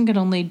this person could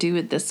only do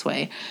it this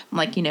way, I'm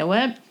like, you know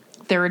what?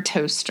 They're a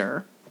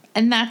toaster,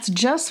 and that's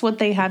just what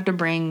they have to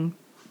bring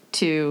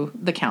to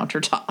the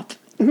countertop.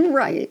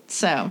 Right.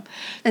 So.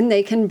 And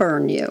they can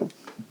burn you.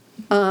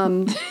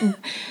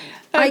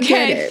 I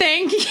get it.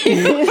 Thank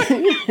you.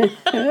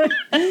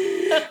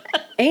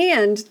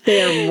 And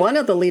they're one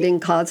of the leading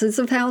causes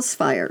of house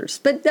fires.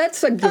 But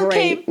that's a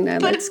great... Okay, no,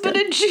 but a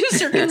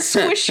juicer can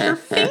squish your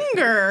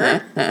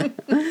finger.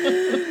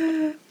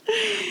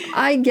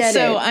 I get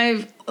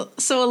it.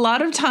 So a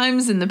lot of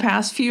times in the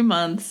past few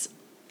months,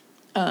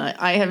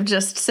 I have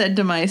just said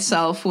to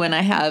myself when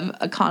I have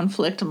a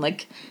conflict, I'm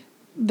like,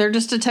 they're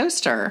just a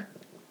toaster.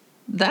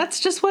 That's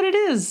just what it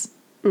is.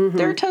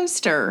 They're a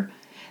toaster.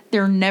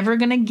 They're never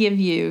going to give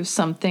you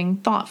something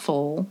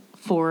thoughtful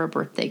for a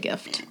birthday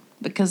gift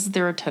because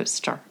they're a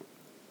toaster.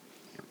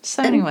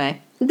 So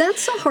anyway.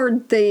 That's a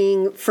hard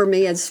thing for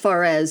me as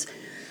far as,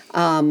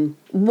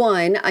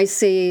 one, I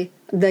see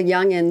the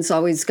youngins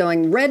always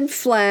going, red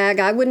flag,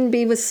 I wouldn't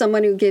be with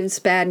someone who gives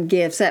bad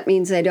gifts. That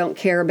means they don't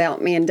care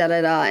about me and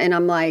da-da-da. And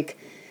I'm like,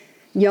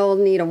 y'all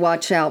need to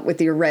watch out with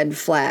your red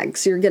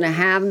flags. You're going to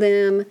have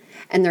them,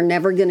 and they're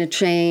never going to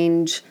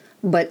change,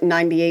 but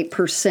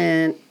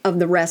 98% of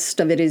the rest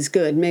of it is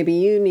good. Maybe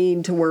you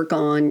need to work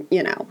on,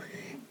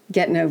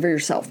 getting over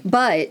yourself.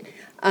 But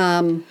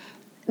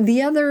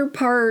the other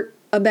part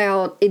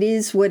about it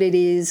is what it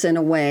is in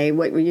a way,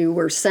 what you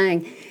were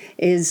saying,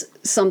 is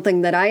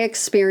something that I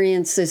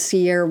experienced this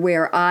year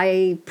where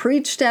I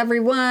preached to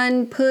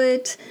everyone,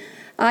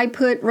 I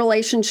put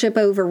relationship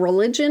over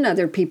religion.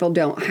 Other people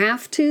don't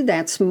have to.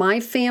 That's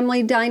my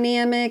family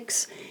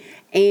dynamics.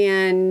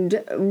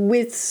 And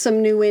with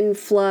some new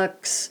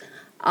influx,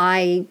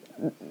 I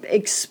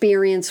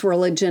experience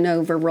religion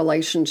over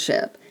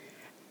relationship.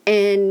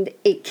 And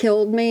it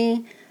killed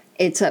me.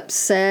 It's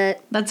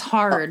upset. That's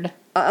hard.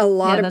 A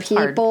lot of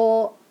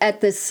people hard.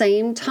 At the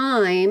same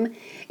time,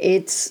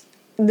 it's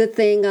the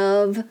thing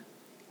of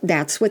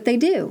that's what they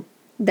do.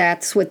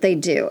 That's what they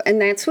do. And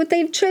that's what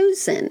they've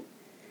chosen.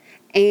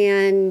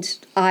 And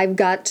I've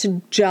got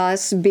to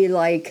just be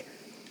like,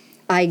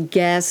 I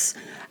guess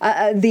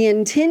the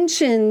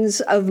intentions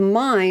of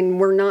mine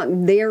were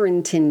not their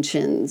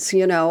intentions.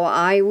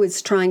 I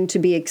was trying to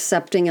be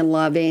accepting and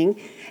loving,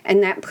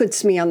 and that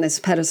puts me on this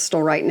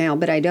pedestal right now,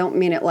 but I don't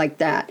mean it like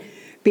that.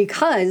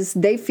 Because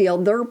they feel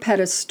their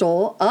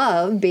pedestal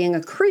of being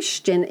a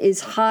Christian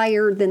is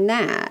higher than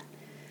that,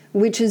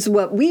 which is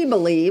what we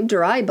believed,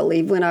 or I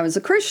believed when I was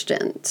a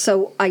Christian.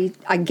 So I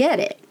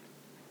get it.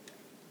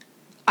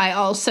 I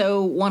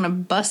also want to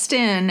bust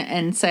in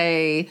and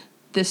say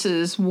this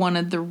is one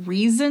of the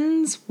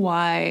reasons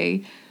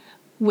why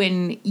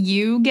when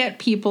you get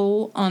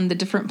people on the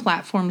different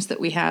platforms that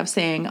we have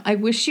saying, I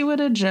wish you would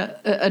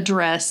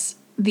address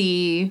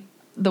the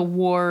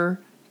war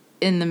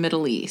in the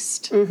Middle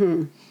East.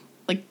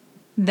 Like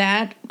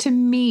that to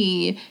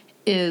me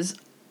is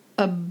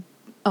a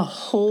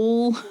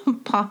whole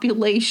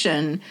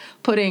population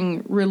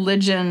putting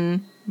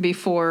religion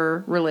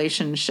before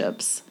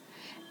relationships.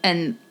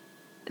 And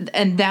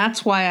And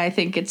that's why I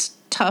think it's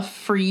tough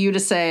for you to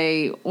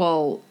say,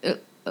 well,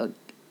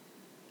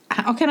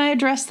 how can I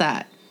address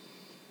that?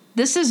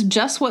 This is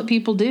just what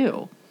people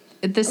do.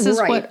 This is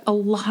what a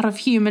lot of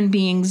human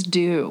beings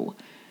do.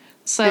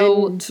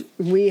 So and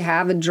we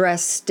have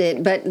addressed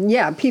it, but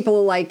yeah, people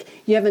are like,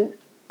 you haven't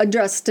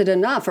addressed it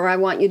enough, or I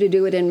want you to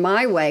do it in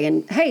my way.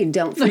 And hey,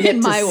 don't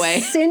forget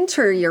to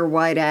center your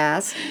white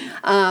ass.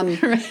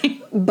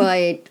 Right.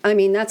 But I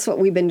mean, that's what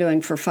we've been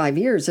doing for 5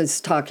 years, is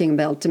talking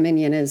about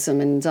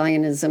dominionism and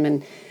Zionism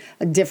and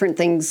different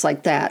things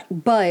like that.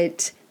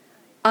 But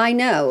I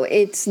know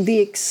it's the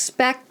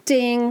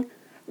expecting,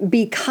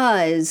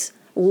 because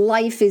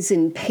life is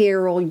in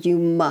peril, you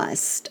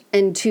must.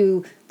 And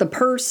to the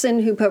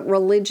person who put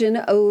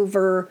religion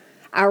over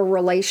our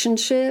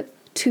relationship,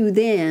 to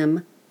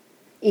them,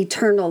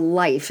 eternal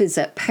life is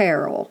at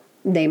peril.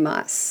 They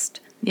must.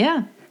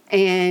 Yeah.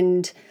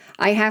 And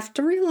I have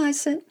to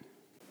realize it.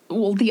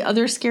 Well, the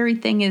other scary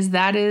thing is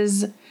that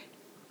is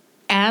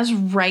as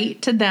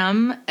right to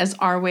them as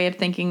our way of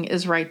thinking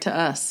is right to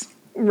us.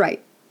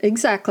 Right.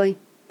 Exactly.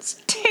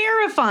 It's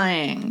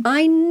terrifying.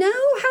 I know.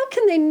 How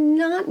can they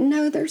not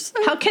know they're so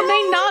How can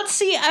they not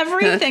see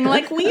everything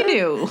like we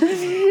do?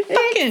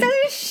 It's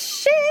a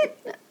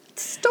shit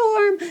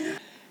storm.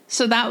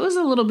 So that was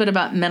a little bit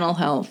about mental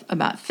health.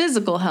 About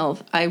physical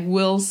health, I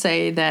will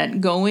say that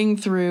going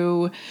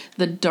through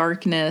the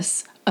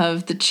darkness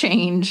of the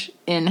change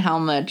in how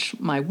much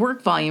my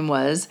work volume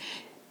was,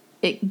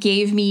 it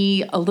gave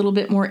me a little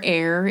bit more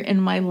air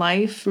in my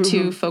life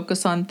to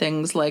focus on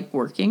things like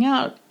working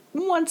out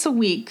once a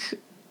week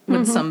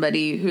with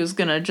somebody who's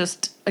going to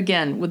just,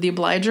 again, with the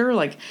obliger,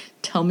 like,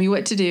 tell me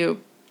what to do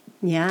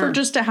for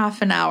just a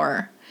half an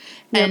hour.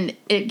 Yep. And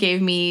it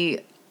gave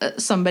me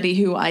somebody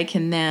who I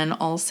can then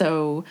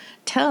also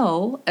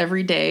tell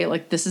every day,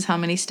 like, this is how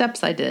many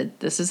steps I did.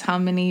 This is how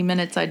many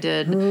minutes I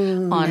did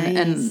on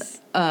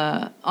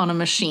a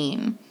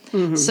machine.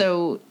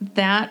 So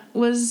that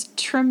was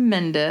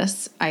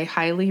tremendous. I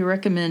highly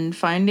recommend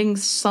finding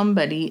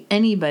somebody,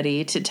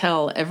 anybody, to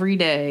tell every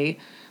day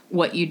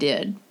what you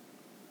did.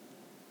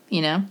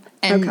 You know?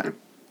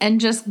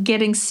 And just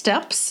getting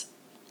steps.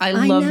 I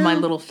love my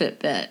little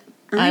Fitbit.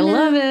 I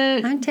love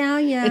it. I tell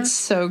you. It's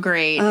so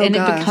great. And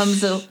it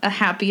becomes a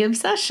happy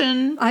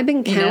obsession. I've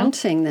been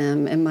counting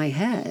them in my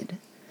head.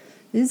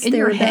 Is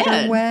there a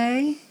better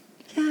way?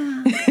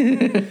 Yeah.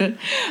 Yeah,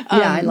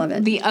 I love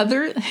it. The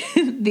other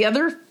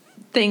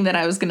thing that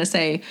I was going to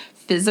say,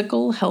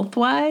 physical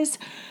health-wise,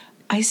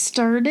 I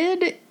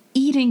started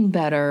eating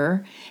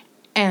better.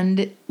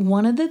 And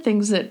one of the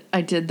things that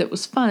I did that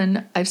was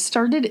fun, I've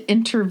started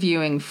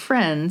interviewing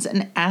friends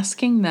and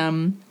asking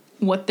them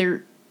what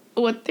their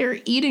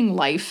eating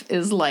life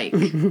is like.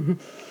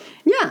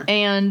 Yeah.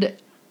 And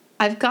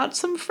I've got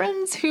some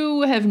friends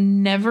who have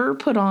never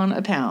put on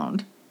a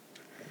pound.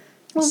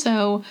 Well,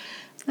 so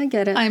I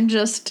get it. I'm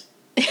just,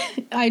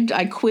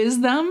 I quiz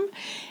them,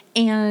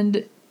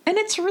 and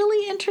it's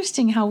really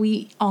interesting how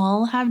we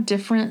all have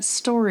different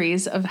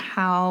stories of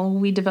how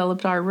we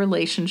developed our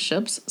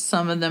relationships,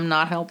 some of them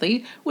not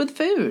healthy, with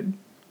food.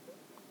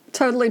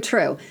 Totally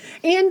true.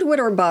 And what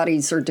our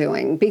bodies are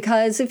doing.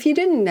 Because if you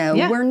didn't know,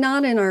 we're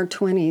not in our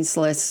 20s,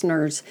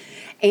 listeners.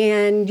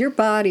 And your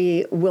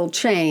body will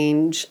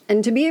change.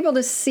 And to be able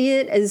to see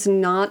it as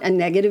not a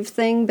negative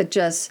thing, but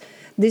just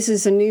this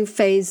is a new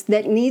phase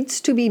that needs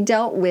to be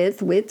dealt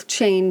with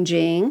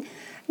changing.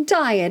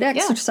 Diet,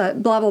 exercise,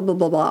 blah, blah, blah,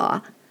 blah,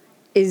 blah,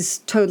 is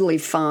totally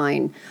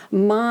fine.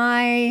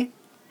 My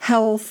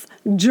health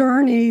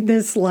journey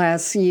this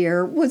last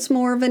year was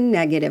more of a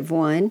negative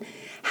one.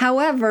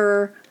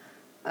 However,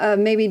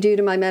 maybe due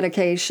to my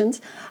medications,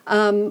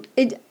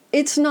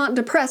 it's not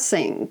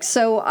depressing.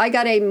 So I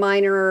got a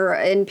minor,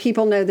 and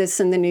people know this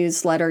in the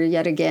newsletter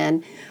yet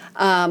again,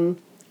 a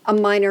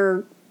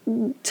minor,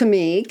 to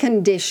me,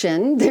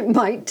 condition that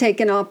might take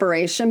an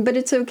operation, but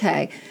it's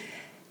okay.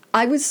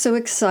 I was so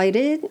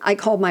excited. I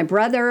called my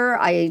brother.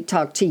 I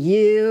talked to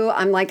you.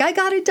 I'm like, I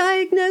got a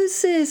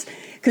diagnosis,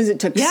 because it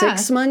took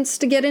 6 months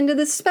to get into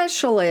the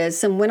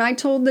specialist. And when I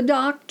told the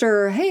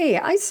doctor, hey,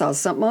 I saw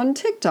something on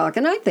TikTok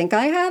and I think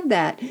I have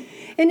that,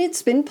 and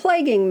it's been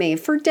plaguing me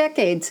for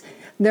decades,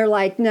 they're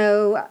like,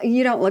 no,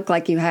 you don't look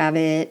like you have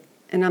it.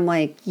 And I'm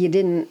like, you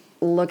didn't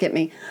look at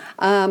me.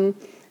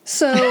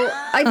 So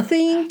I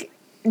think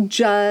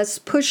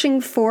just pushing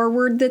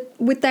forward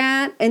with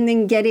that, and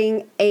then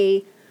getting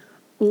a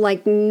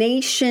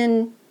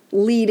nation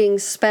leading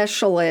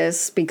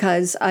specialists,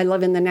 because I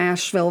live in the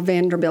Nashville,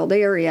 Vanderbilt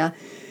area,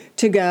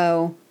 to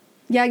go,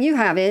 yeah, you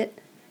have it.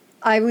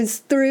 I was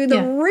through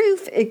the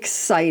roof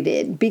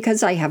excited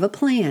because I have a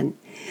plan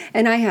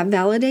and I have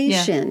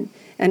validation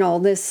and all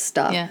this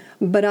stuff. Yeah.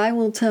 But I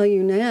will tell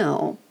you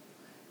now,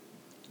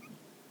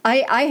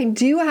 I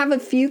do have a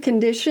few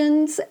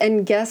conditions,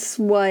 and guess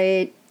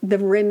what the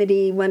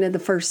remedy, one of the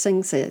first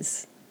things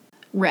is?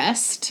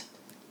 Rest.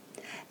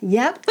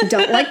 Yep,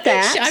 don't like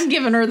that. I'm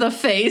giving her the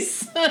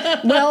face.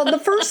 Well, the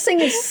first thing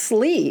is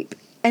sleep,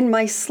 and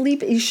my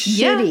sleep is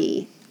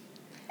shitty.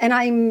 And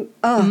I'm,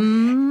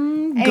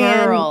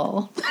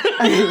 girl.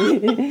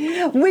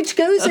 Which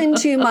goes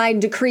into my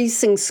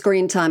decreasing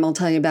screen time. I'll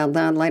tell you about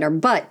that later.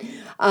 But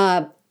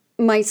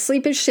my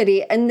sleep is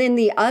shitty. And then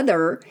the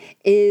other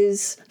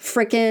is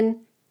frickin'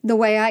 the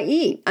way I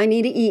eat. I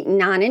need to eat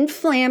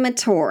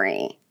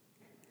non-inflammatory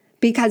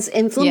because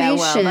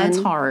inflammation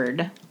that's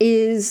hard.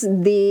 is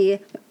the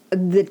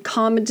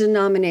common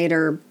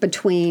denominator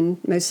between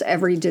most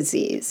every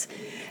disease.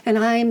 And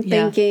I'm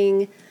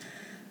thinking,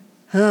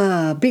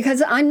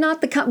 because I'm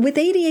not with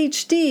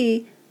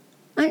ADHD,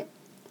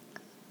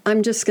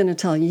 I'm just going to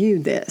tell you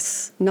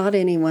this, not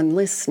anyone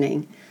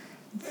listening.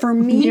 For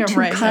me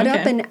to cut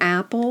up an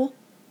apple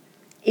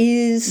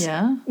is,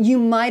 you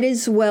might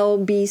as well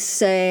be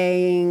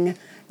saying,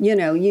 you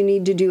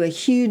need to do a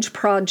huge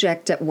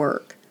project at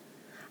work.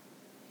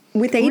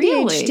 With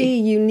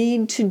ADHD, you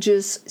need to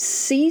just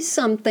see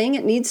something.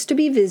 It needs to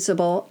be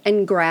visible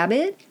and grab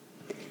it.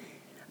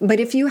 But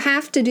if you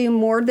have to do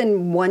more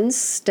than one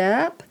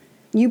step,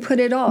 you put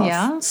it off.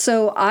 Yeah.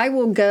 So I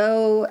will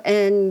go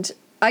and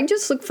I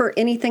just look for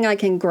anything I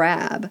can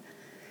grab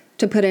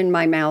to put in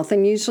my mouth.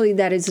 And usually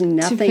that is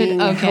nothing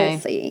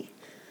healthy.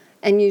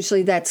 And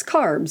usually that's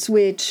carbs,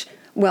 which,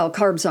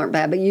 carbs aren't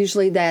bad, but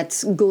usually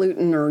that's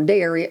gluten or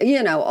dairy,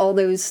 all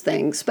those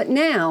things. But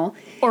now...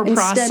 Or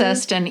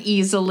processed and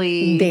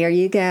easily... There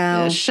you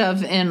go.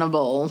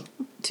 Shove-inable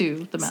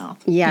to the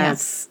mouth.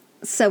 Yes. Yeah.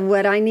 So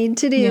what I need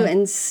to do,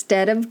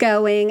 instead of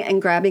going and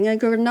grabbing a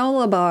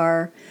granola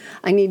bar,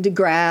 I need to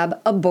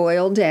grab a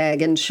boiled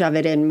egg and shove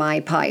it in my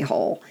pie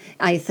hole.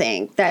 I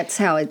think that's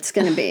how it's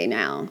going to be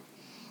now.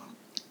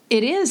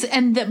 It is,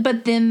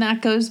 but then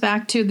that goes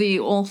back to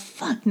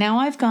now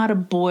I've got to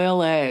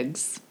boil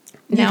eggs.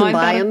 Now I've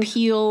got to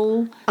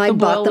peel I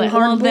bought them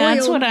hard boiled.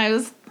 That's what I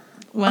was...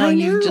 Well,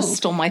 you just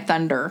stole my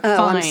thunder. Oh,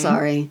 Fine. I'm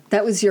sorry.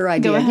 That was your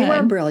idea. You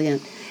are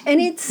brilliant. And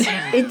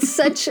it's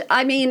such,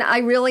 I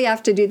really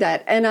have to do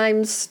that. And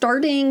I'm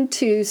starting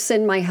to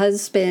send my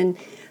husband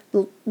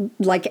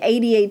like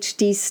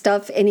ADHD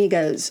stuff, and he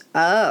goes,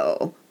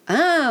 oh,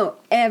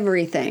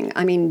 everything.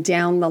 I mean,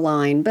 down the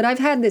line. But I've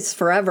had this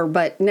forever,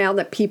 but now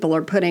that people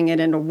are putting it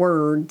into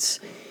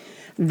words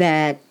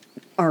that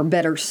are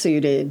better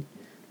suited,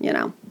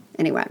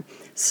 Anyway,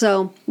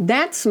 so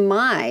that's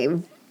my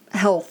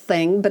health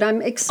thing, but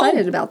I'm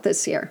excited about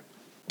this year.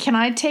 Can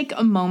I take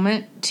a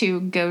moment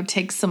to go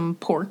take some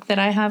pork that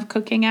I have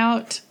cooking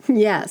out?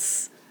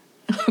 Yes.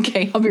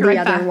 Okay, I'll be right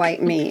back. The other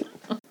white meat.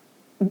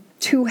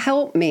 To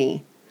help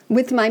me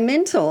with my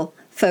mental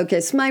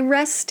focus, my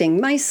resting,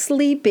 my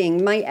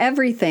sleeping, my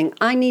everything,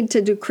 I need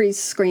to decrease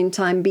screen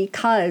time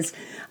because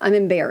I'm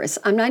embarrassed.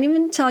 I'm not even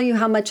going to tell you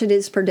how much it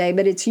is per day,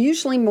 but it's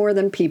usually more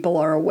than people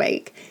are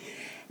awake.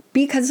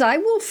 Because I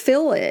will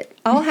fill it.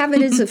 I'll have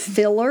it as a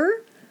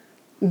filler,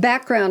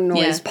 background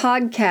noise,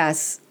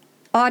 podcasts,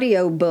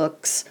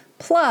 audiobooks,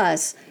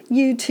 plus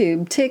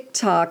YouTube,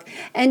 TikTok.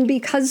 And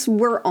because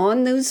we're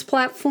on those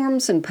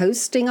platforms and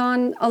posting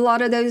on a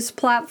lot of those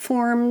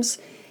platforms,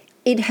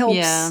 it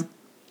helps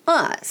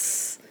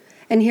us.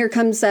 And here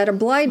comes that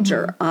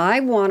obliger. Mm-hmm.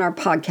 I want our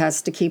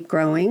podcast to keep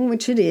growing,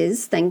 which it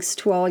is, thanks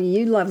to all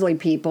you lovely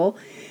people.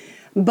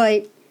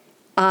 But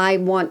I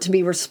want to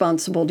be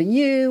responsible to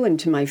you and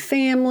to my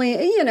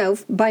family,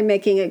 by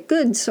making it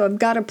good. So I've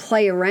got to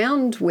play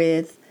around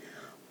with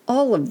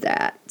all of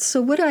that.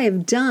 So what I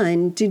have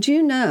done, did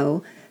you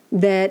know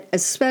that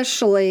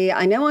especially,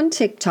 I know on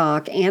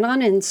TikTok and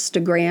on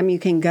Instagram, you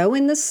can go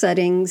in the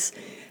settings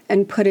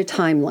and put a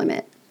time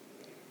limit.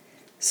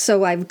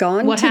 So I've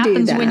gone to do that. What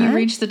happens when you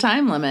reach the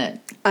time limit?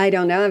 I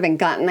don't know. I haven't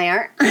gotten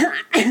there.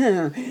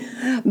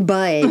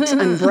 But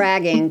I'm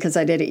bragging because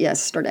I did it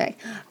yesterday.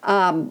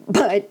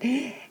 But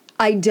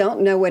I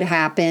don't know what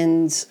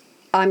happens.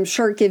 I'm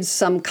sure it gives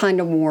some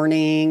kind of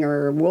warning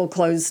or we'll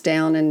close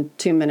down in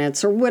 2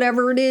 minutes or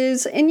whatever it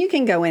is. And you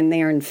can go in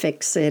there and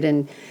fix it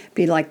and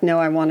be like, no,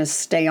 I want to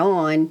stay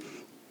on.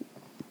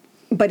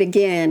 But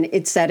again,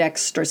 it's that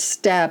extra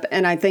step.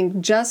 And I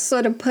think just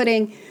sort of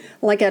putting,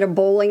 like at a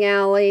bowling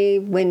alley,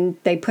 when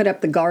they put up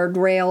the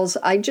guardrails,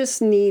 I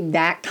just need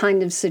that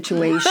kind of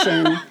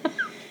situation.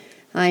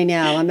 I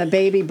know, I'm a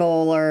baby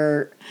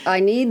bowler.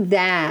 I need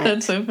that.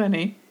 That's so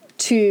funny.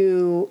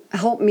 To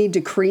help me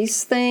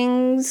decrease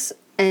things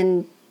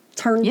and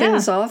turn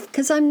things off.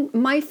 Because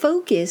my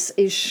focus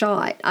is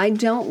shot. I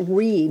don't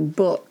read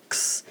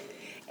books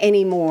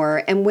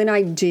anymore. And when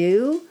I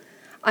do,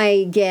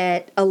 I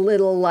get a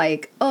little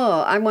like,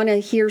 oh, I want to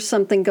hear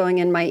something going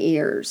in my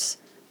ears.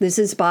 This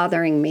is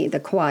bothering me, the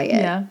quiet.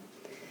 Yeah.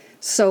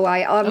 So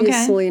I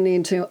obviously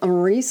need to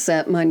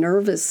reset my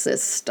nervous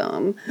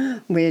system,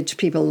 which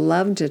people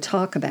love to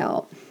talk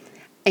about,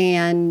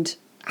 and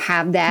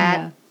have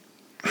that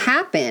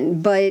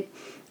happen. But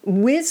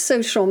with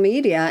social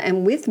media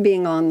and with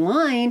being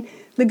online,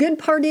 the good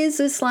part is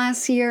this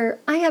last year,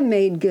 I have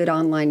made good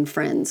online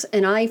friends,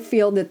 and I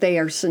feel that they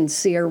are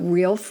sincere,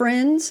 real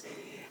friends,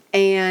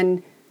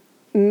 and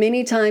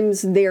many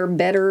times they're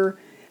better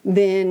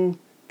than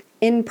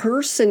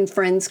in-person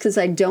friends because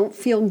I don't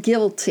feel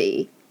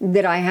guilty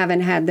that I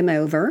haven't had them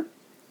over.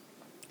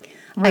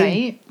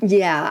 Right.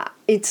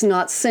 It's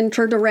not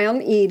centered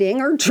around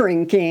eating or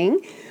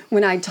drinking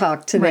when I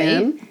talk to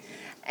them.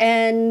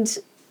 And,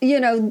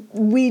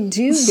 we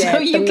do get so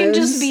you can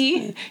just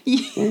be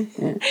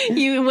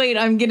wait,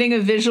 I'm getting a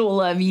visual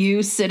of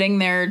you sitting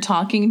there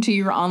talking to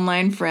your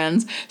online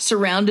friends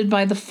surrounded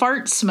by the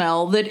fart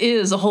smell that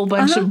is a whole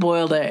bunch of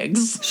boiled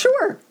eggs.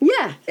 Sure.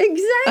 Yeah,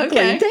 exactly.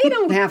 Okay. They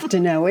don't have to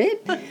know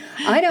it.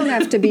 I don't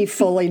have to be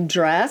fully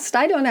dressed.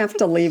 I don't have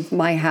to leave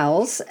my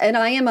house, and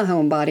I am a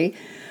homebody.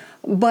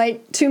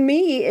 But to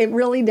me, it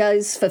really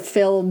does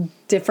fulfill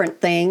different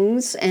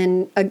things.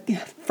 And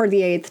for the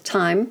 8th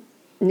Time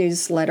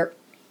newsletter,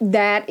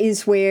 that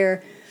is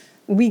where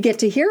we get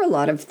to hear a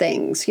lot of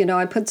things.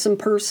 I put some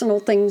personal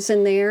things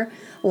in there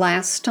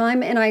last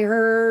time, and I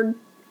heard,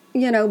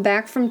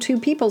 back from 2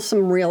 people,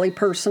 some really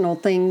personal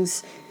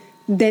things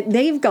that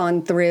they've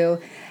gone through.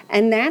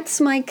 And that's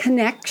my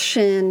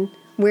connection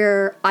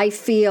where I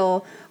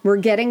feel we're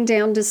getting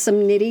down to some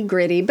nitty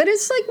gritty. But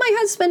it's like my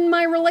husband and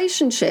my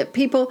relationship.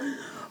 People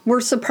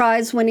were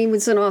surprised when he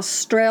was in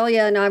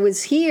Australia and I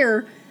was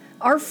here.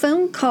 Our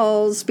phone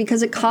calls,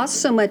 because it costs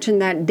so much in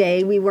that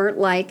day, we weren't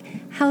like,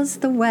 how's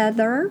the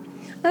weather?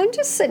 I'm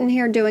just sitting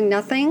here doing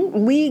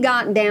nothing. We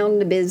got down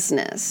to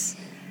business.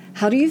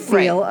 How do you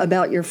feel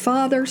about your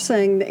father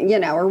saying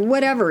that, or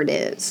whatever it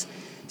is?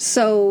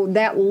 So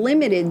that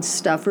limited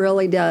stuff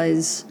really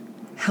does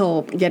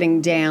help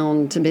getting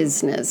down to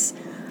business.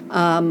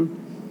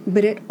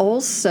 But it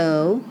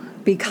also,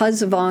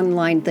 because of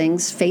online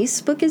things,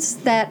 Facebook is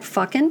that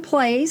fucking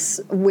place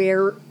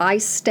where I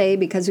stay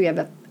because we have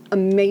an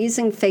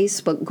amazing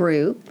Facebook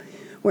group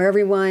where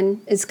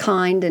everyone is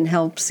kind and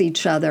helps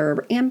each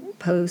other and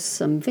posts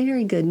some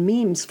very good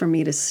memes for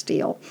me to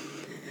steal.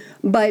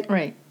 But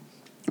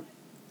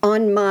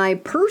on my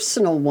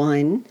personal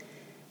one,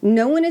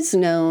 no one has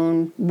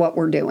known what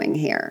we're doing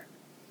here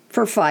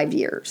for 5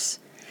 years.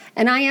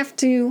 And I have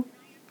to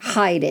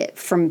hide it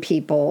from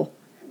people.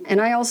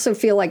 And I also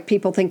feel like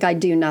people think I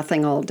do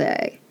nothing all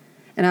day.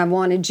 And I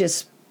want to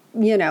just,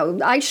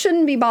 I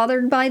shouldn't be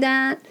bothered by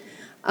that.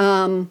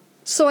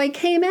 So I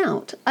came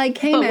out.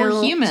 But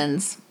we're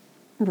humans.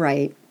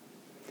 Right.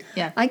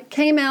 Yeah. I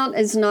came out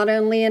as not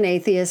only an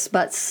atheist,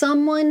 but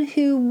someone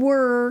who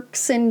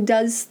works and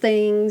does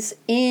things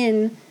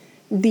in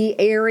the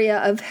area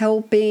of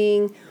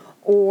helping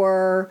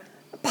or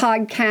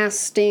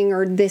podcasting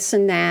or this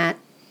and that,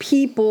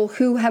 people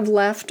who have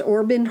left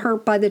or been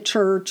hurt by the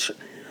church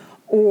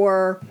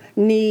or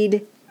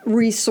need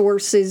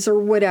resources or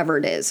whatever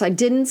it is. I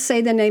didn't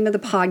say the name of the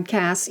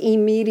podcast.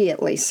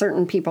 Immediately,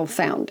 certain people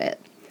found it.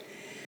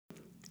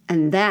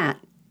 And that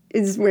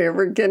is where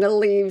we're going to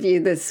leave you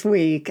this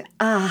week.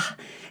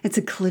 It's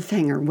a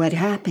cliffhanger. What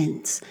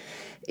happens?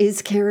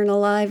 Is Karen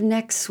alive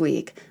next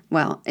week?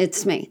 Well,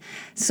 it's me.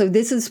 So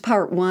this is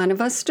part 1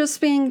 of us just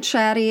being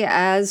chatty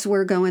as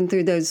we're going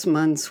through those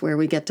months where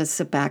we get to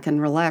sit back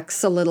and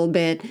relax a little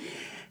bit.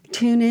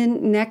 Tune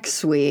in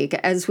next week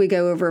as we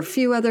go over a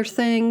few other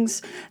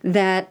things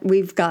that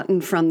we've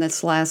gotten from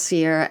this last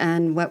year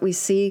and what we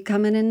see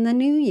coming in the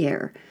new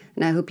year.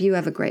 And I hope you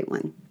have a great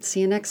one.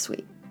 See you next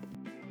week.